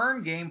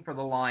return game for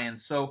the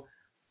Lions. So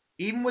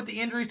even with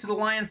the injuries to the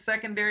Lions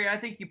secondary, I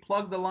think you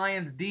plug the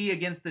Lions D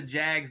against the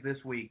Jags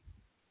this week.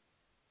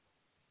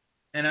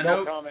 And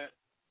No comment.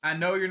 I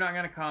know you're not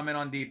going to comment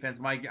on defense,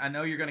 Mike. I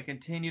know you're going to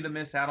continue to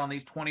miss out on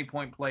these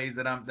 20-point plays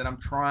that I'm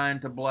trying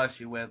to bless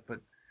you with, but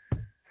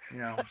you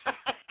know.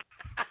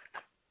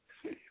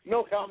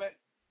 No comment.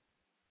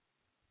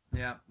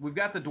 Yeah, we've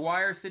got the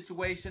Dwyer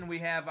situation. We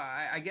have,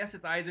 I guess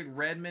it's Isaac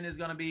Redmond is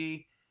going to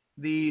be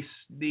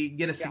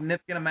get a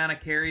significant amount of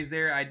carries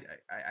there.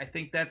 I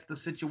think that's the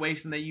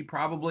situation that you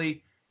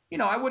probably,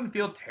 I wouldn't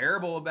feel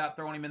terrible about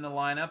throwing him in the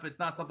lineup. It's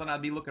not something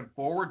I'd be looking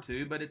forward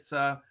to, but it's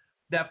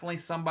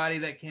definitely somebody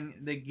that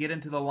get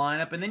into the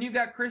lineup. And then you've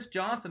got Chris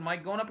Johnson,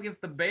 Mike, going up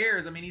against the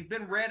Bears. I mean, he's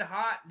been red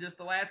hot just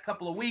the last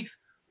couple of weeks.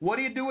 What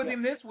do you do with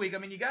him this week? I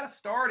mean, you got to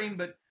start him,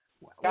 but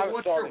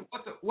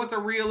what's a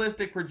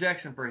realistic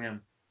projection for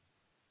him?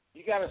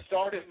 You got to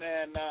start him,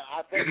 and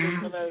I think he's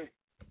going to,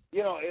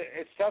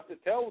 it's tough to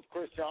tell with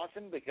Chris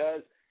Johnson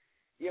because,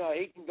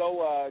 he can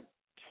go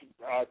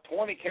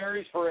 20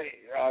 carries for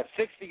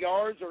 60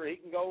 yards, or he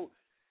can go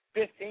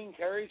 15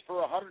 carries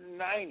for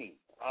 190.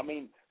 I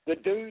mean, the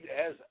dude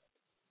has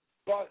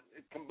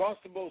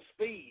combustible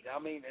speed.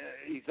 I mean,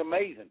 he's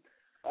amazing.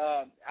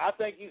 I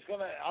think he's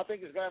gonna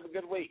have a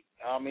good week.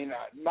 I mean,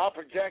 my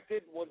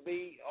projected would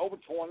be over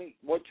 20.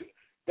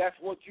 That's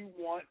what you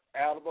want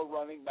out of a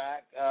running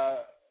back,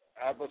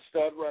 out of a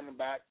stud running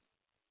back.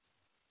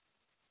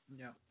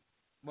 Yeah.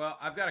 Well,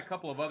 I've got a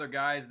couple of other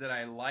guys that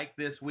I like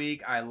this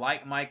week. I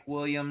like Mike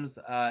Williams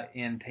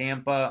in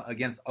Tampa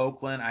against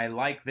Oakland. I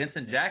like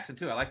Vincent Jackson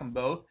too. I like them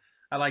both.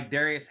 I like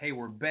Darius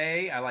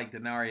Hayward-Bay. I like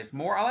Denarius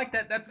Moore. I like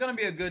that. That's going to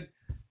be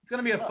it's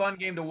going to be a fun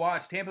game to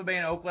watch. Tampa Bay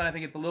and Oakland, I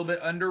think it's a little bit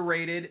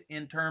underrated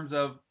in terms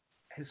of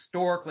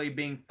historically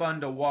being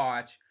fun to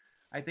watch.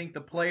 I think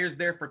the players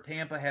there for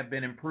Tampa have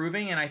been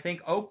improving, and I think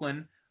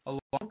Oakland,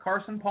 along with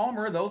Carson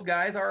Palmer, those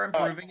guys are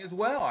improving as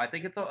well. I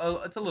think it's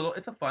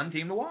a fun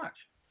team to watch.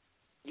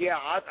 Yeah,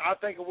 I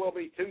think it will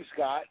be too,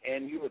 Scott.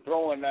 And you were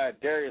throwing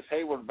Darius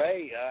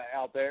Hayward-Bay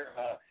out there.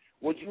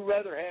 Would you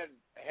rather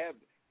have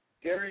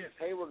Darius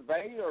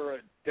Hayward-Bay or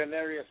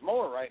Denarius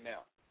Moore right now?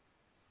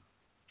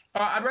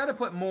 I'd rather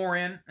put Moore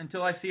in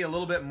until I see a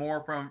little bit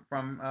more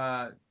from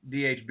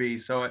DHB.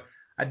 So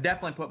I'd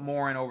definitely put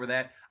Moore in over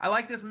that. I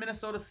like this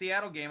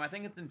Minnesota-Seattle game. I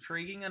think it's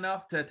intriguing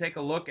enough to take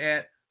a look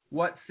at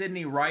what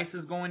Sidney Rice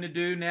is going to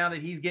do now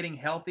that he's getting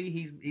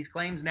healthy. He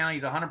claims now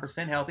he's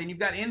 100% healthy. And you've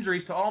got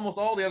injuries to almost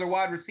all the other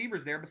wide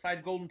receivers there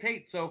besides Golden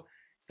Tate. So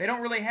they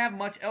don't really have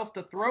much else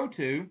to throw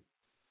to.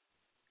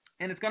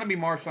 And it's going to be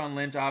Marshawn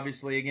Lynch,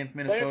 obviously, against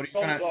Minnesota.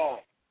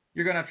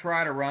 You're going to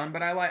try to run,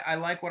 but I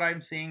like what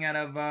I'm seeing out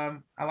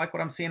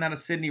of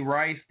Sidney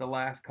Rice the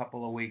last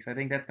couple of weeks. I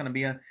think that's going to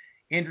be an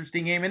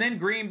interesting game. And then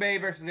Green Bay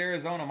versus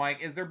Arizona, Mike.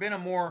 Has there been a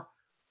more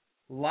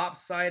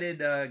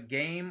lopsided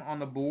game on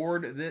the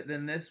board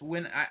than this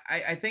win?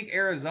 I think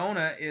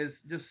Arizona is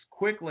just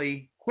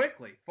quickly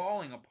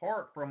falling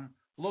apart from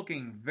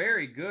looking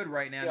very good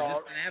right now. They're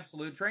just an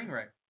absolute train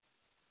wreck.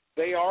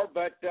 They are,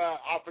 but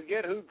I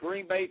forget who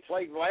Green Bay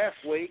played last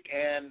week,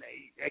 and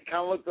it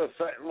kind of looked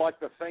like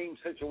the same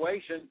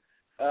situation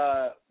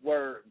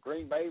where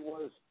Green Bay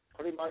was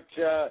pretty much,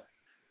 a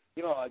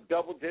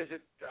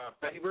double-digit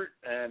favorite,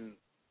 and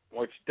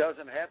which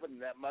doesn't happen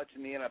that much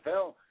in the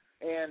NFL.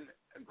 And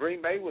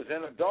Green Bay was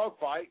in a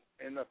dogfight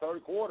in the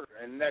third quarter,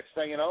 and next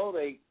thing you know,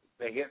 they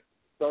hit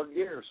third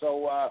gear.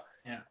 So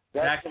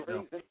that's the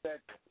reason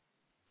that,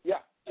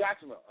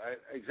 Jacksonville,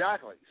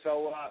 exactly.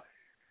 So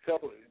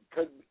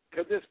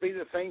could this be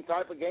the same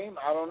type of game?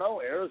 I don't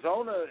know.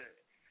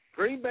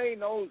 Green Bay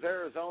knows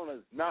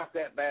Arizona's not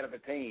that bad of a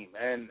team,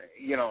 and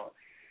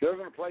they're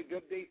going to play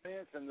good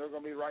defense, and they're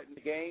going to be right in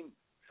the game.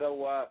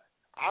 So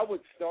I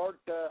would start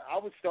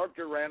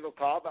your Randall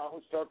Cobb. I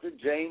would start your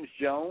James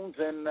Jones,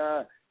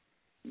 and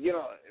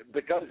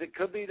because it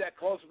could be that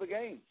close of a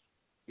game.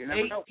 You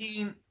never know.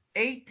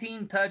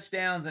 18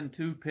 touchdowns and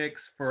 2 picks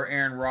for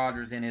Aaron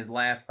Rodgers in his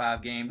last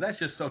 5 games. That's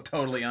just so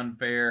totally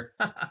unfair.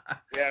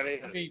 Yeah, it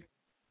is. I mean,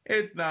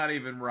 it's not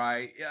even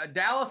right.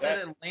 Dallas at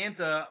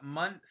Atlanta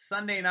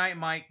Sunday night,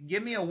 Mike.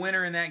 Give me a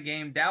winner in that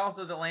game. Dallas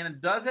at Atlanta.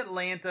 Does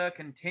Atlanta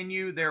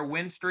continue their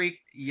win streak,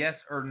 yes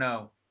or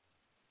no?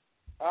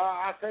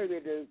 I say they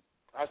do.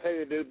 I tell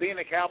you, dude, being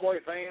a Cowboy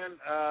fan,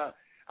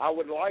 I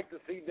would like to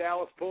see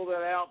Dallas pull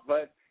that out,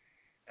 but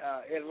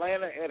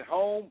Atlanta at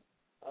home,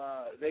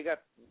 they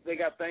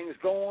got things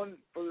going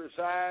for their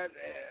side.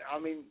 I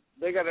mean,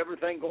 they got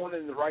everything going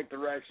in the right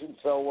direction.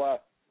 So, I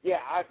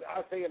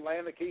think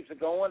Atlanta keeps it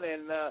going,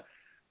 and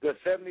the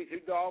 72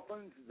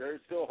 Dolphins, they're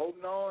still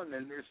holding on,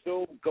 and they're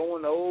still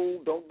going,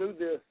 oh, don't do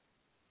this.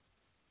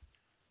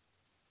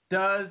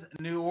 Does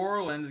New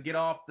Orleans get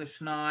off the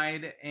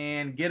schneid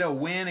and get a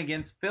win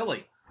against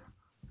Philly?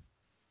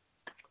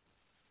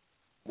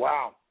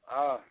 Wow.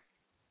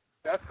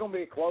 That's going to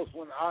be a close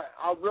one.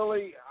 I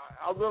really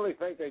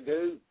think they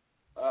do.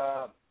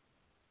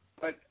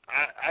 But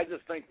I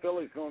just think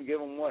Philly's going to give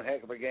them one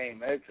heck of a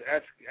game.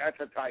 That's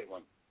a tight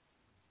one.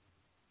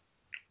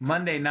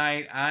 Monday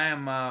night,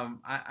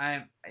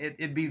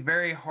 it'd be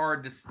very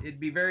hard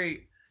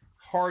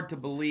to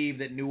believe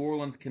that New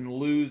Orleans can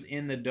lose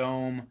in the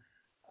Dome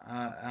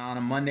on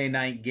a Monday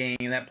night game.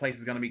 That place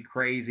is going to be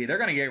crazy. They're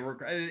going to get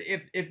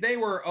if they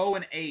were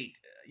 0-8,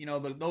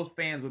 those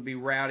fans would be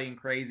rowdy and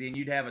crazy, and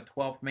you'd have a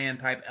 12th man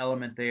type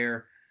element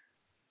there.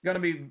 Going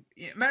to be,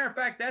 matter of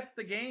fact, that's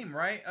the game,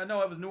 right?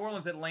 No, it was New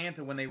Orleans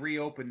Atlanta when they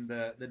reopened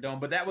the Dome,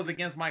 but that was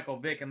against Michael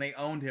Vick, and they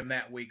owned him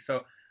that week.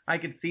 So I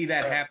could see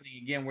that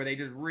happening again, where they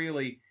just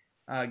really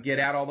get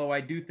out. Although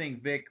I do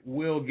think Vick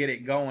will get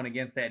it going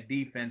against that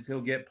defense. He'll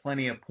get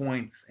plenty of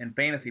points and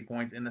fantasy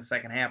points in the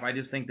second half. I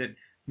just think that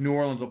New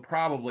Orleans will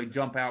probably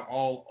jump out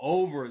all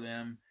over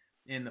them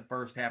in the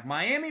first half.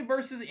 Miami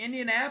versus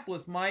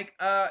Indianapolis, Mike.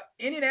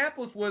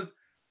 Indianapolis was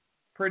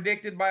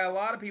predicted by a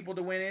lot of people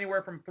to win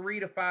anywhere from 3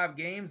 to 5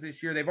 games this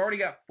year. They've already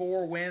got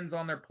 4 wins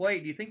on their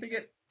plate. Do you think they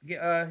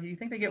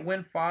get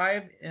win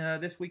 5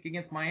 this week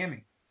against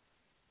Miami?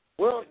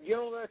 Well,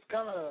 that's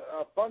kind of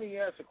a funny you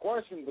ask a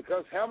question,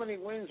 because how many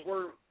wins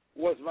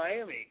was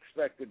Miami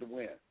expected to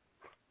win?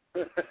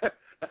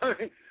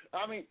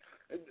 I mean,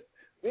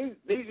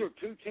 these are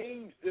two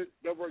teams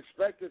that were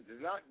expected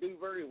to not do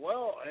very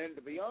well, and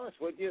to be honest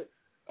with you,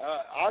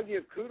 I'll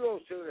give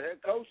kudos to the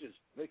head coaches,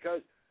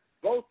 because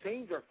both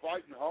teams are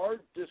fighting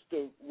hard just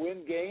to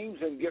win games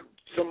and get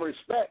some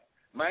respect.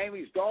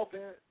 Miami's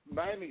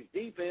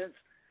defense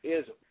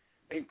is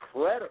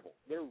incredible.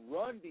 Their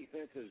run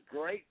defense is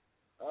great.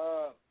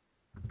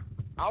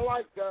 I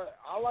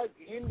like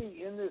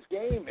Indy in this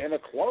game, and a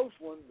close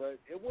one, but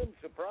it wouldn't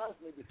surprise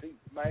me to see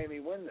Miami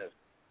win this.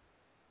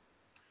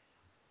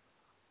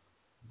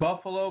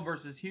 Buffalo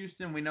versus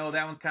Houston. We know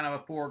that one's kind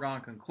of a foregone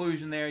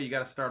conclusion there. You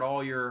got to start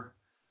all your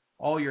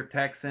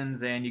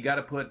Texans, and you got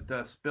to put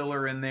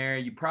Spiller in there.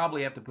 You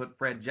probably have to put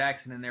Fred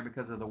Jackson in there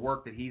because of the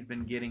work that he's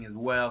been getting as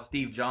well.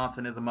 Steve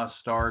Johnson is a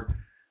must-start.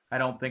 I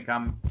don't think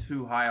I'm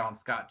too high on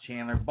Scott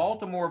Chandler.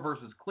 Baltimore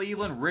versus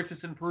Cleveland.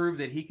 Richardson proved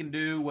that he can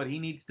do what he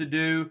needs to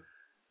do,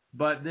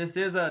 but this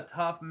is a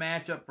tough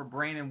matchup for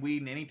Brandon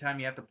Weeden. Anytime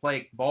you have to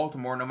play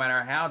Baltimore, no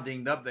matter how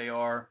dinged up they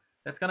are,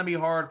 that's going to be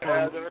hard for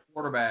a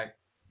quarterback.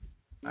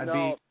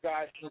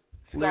 Scott,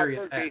 their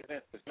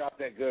defense is not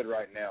that good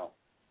right now.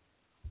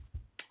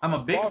 I'm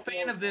a big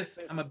fan of this.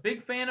 I'm a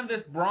big fan of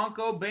this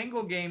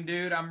Bronco-Bengal game,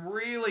 dude. I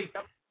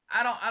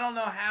don't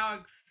know how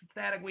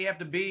ecstatic we have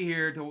to be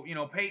here to,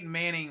 Peyton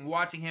Manning,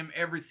 watching him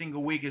every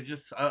single week is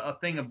just a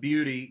thing of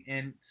beauty,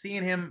 and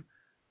seeing him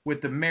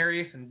with the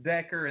Marius and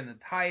Decker and the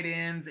tight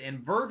ends,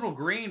 and Virgil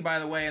Green, by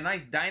the way, a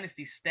nice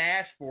dynasty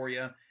stash for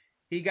you.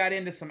 He got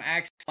into some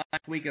action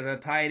last week as a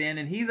tight end,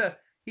 and he's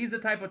the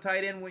type of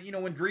tight end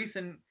when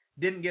Dreesen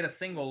didn't get a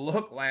single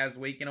look last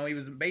week. He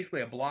was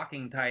basically a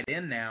blocking tight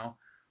end now.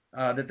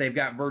 That they've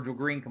got Virgil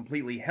Green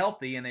completely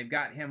healthy, and they've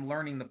got him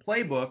learning the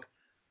playbook.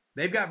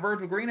 They've got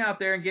Virgil Green out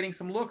there and getting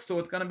some looks, so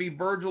it's going to be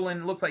Virgil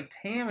and it looks like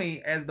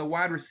Tammy as the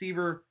wide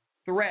receiver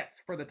threats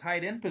for the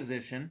tight end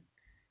position.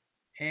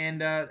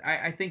 And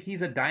I think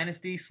he's a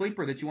dynasty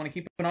sleeper that you want to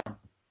keep an eye on.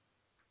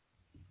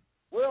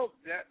 Well,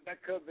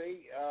 that could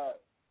be.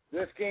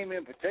 This game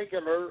in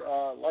particular,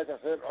 like I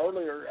said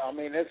earlier,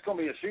 it's going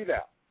to be a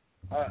shootout.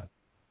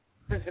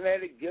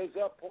 Cincinnati gives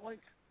up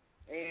points,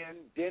 and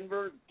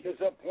Denver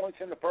gives up points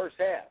in the first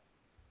half.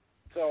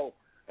 So,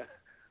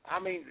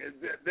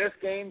 this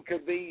game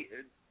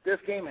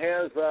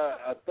has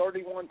a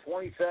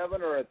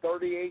 31-27 or a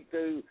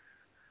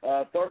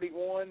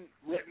 38-31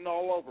 written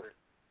all over it.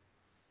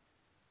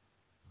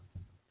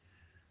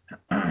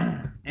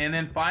 And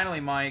then finally,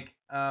 Mike,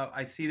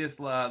 I see this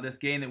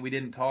game that we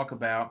didn't talk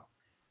about,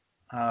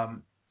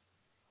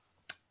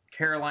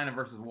 Carolina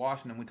versus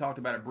Washington. We talked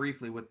about it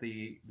briefly with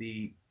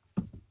the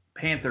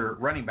Panther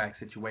running back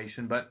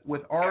situation, but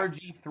with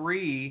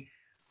RG3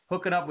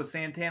 hooking up with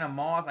Santana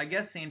Moss, I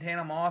guess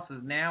Santana Moss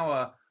is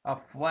now a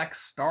flex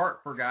start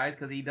for guys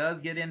because he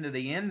does get into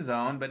the end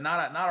zone, but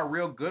not a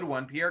real good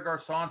one. Pierre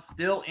Garçon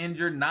still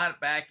injured, not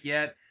back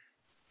yet,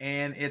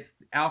 and it's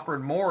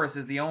Alfred Morris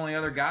is the only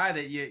other guy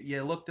that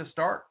you look to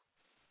start.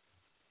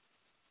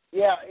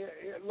 Yeah,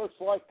 it looks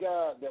like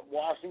that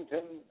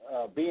Washington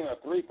being a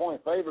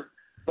 3-point favorite,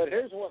 but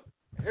here's what's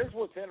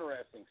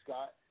interesting,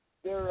 Scott.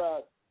 They're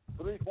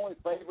 3-point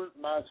favorite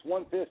minus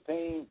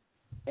 115,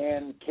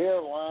 and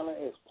Carolina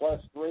is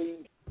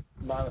 +3.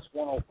 minus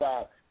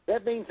 105.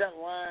 That means that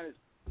line is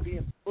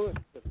being pushed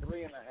to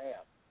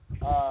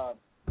 3.5.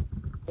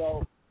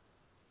 So,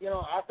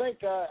 I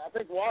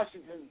think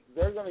Washington,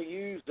 they're going to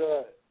use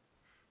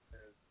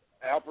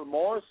Alfred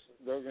Morris.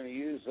 They're going to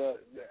use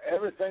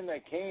everything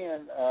they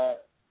can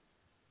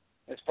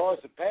as far as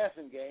the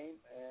passing game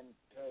and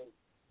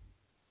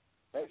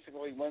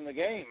basically win the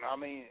game. I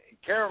mean,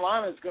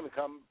 Carolina's going to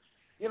come.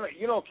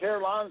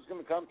 Carolina's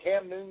going to come.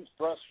 Cam Newton's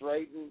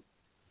frustrating.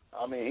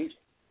 I mean, he's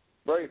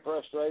very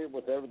frustrated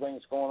with everything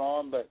that's going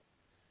on, but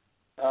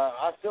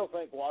I still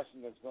think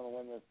Washington's going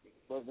to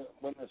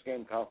win this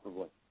game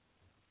comfortably.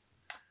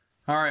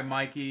 All right,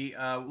 Mikey.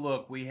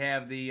 Look, we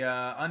have the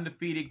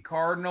undefeated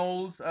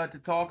Cardinals to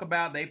talk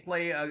about. They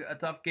play a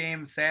tough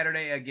game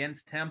Saturday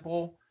against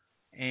Temple,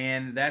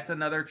 and that's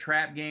another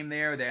trap game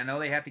there. I know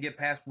they have to get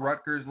past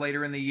Rutgers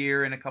later in the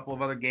year and a couple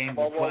of other games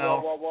as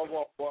well.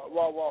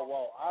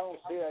 Whoa. I don't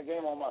see that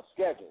game on my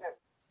schedule.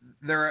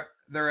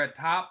 They're a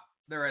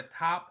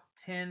top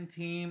 10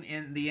 team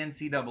in the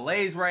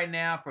NCAAs right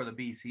now for the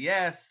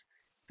BCS.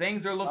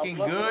 Things are looking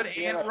good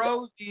and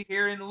rosy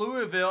here in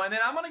Louisville. And then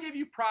I'm going to give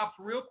you props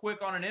real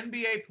quick on an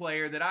NBA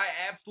player that I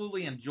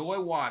absolutely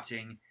enjoy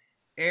watching,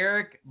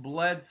 Eric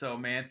Bledsoe,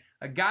 man.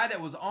 A guy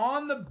that was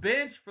on the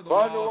bench for the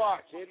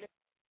Wolves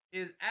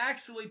is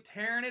actually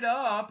tearing it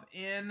up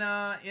in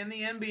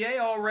the NBA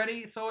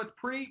already. So it's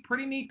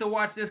pretty neat to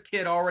watch this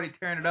kid already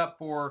tearing it up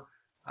for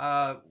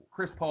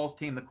Chris Paul's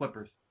team, the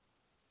Clippers.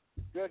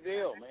 Good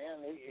deal,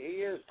 man.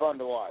 He is fun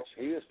to watch.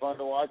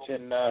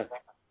 And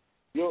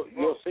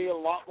you'll see a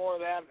lot more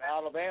of that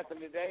out of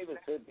Anthony Davis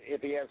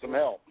if he has some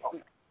help.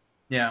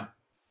 Yeah.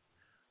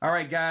 All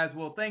right, guys.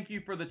 Well, thank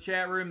you for the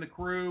chat room, the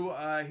crew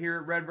here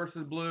at Red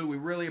versus Blue. We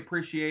really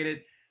appreciate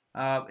it.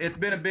 It's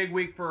been a big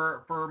week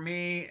for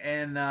me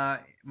and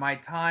my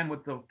time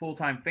with the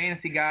full-time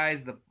fantasy guys,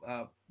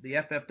 the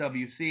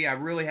FFWC. I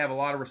really have a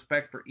lot of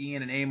respect for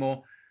Ian and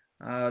Emil.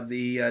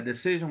 The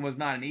decision was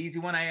not an easy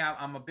one.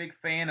 I'm a big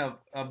fan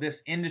of this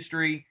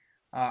industry.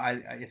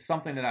 It's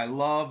something that I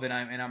love, and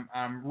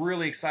I'm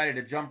really excited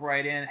to jump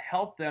right in,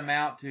 help them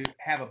out to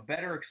have a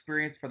better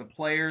experience for the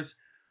players,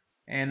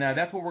 and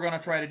that's what we're going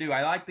to try to do.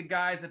 I like the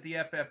guys at the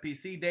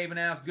FFPC, Dave and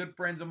Al, good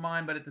friends of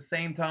mine, but at the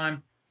same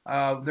time,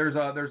 there's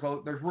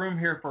room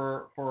here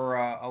for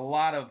a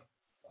lot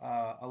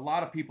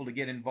of people to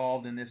get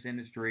involved in this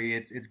industry.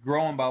 It's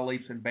growing by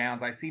leaps and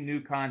bounds. I see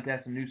new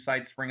contests and new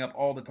sites spring up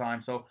all the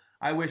time, so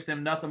I wish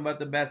them nothing but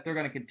the best. They're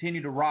going to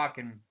continue to rock,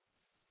 and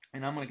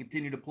I'm going to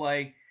continue to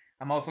play.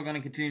 I'm also going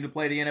to continue to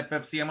play the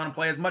NFFC. I'm going to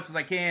play as much as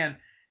I can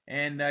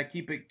and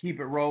keep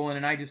it rolling.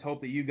 And I just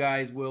hope that you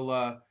guys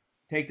will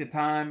take the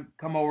time,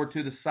 come over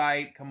to the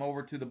site, come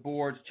over to the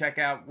boards, check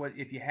out what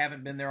if you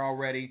haven't been there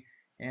already.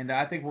 And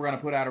I think we're going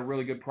to put out a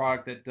really good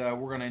product that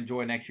we're going to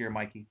enjoy next year,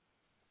 Mikey.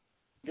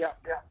 Yeah.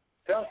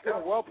 Sounds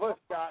good. Well put,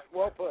 Scott.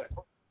 Well put.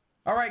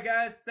 All right,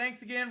 guys. Thanks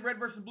again. Red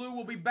versus Blue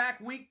will be back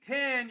week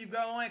 10. You've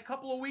got only a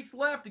couple of weeks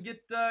left to get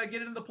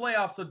into the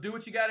playoffs, so do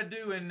what you got to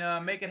do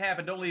and make it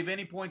happen. Don't leave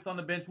any points on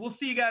the bench. We'll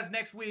see you guys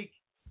next week,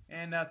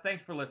 and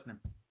thanks for listening.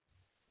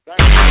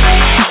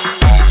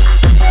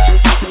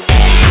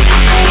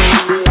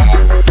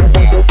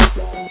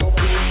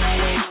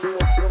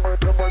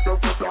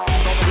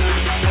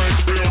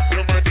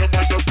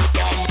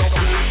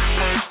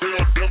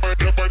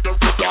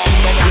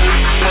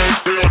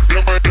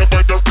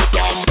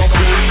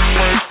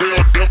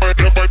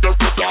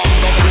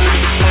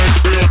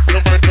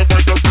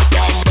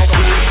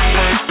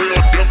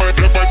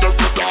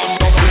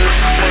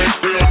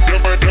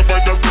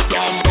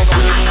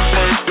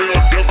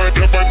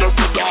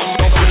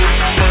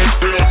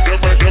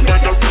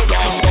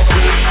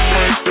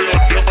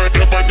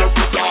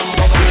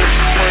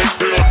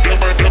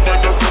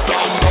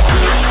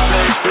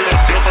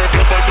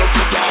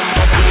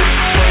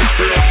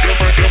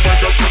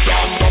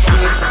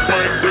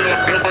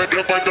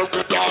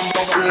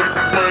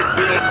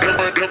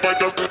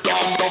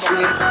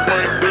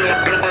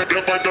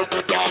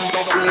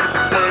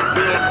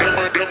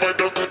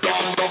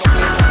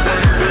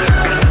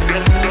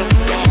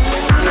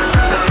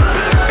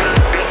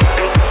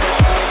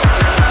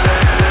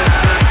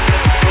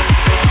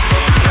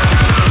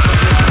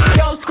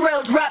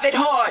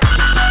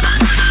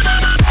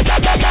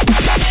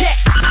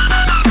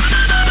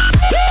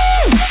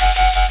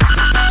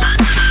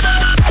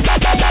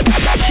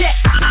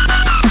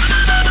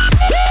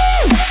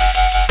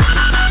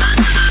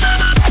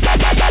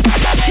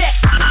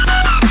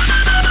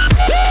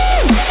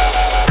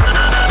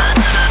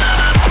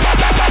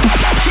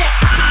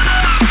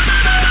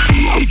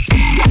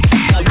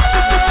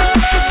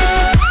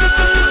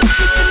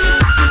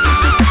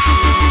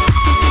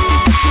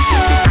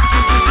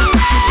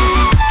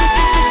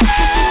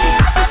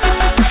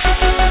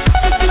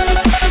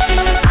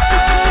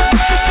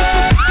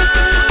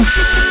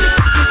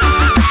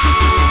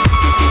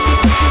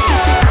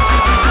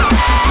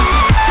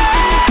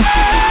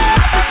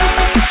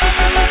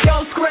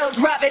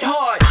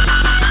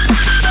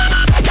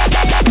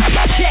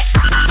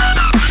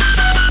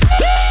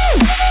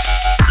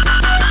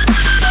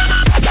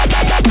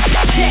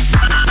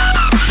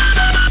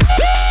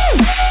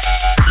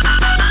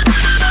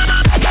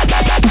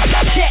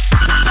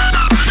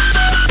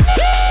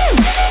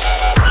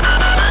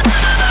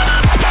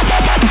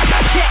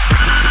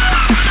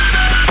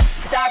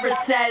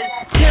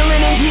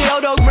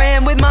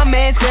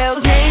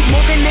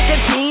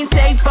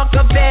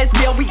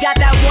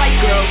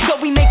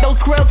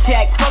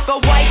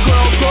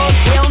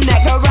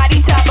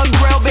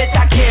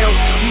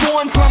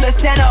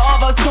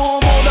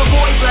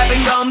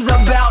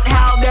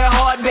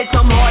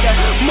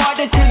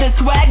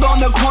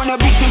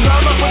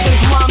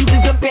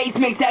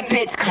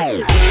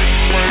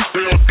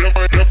 myself,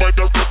 never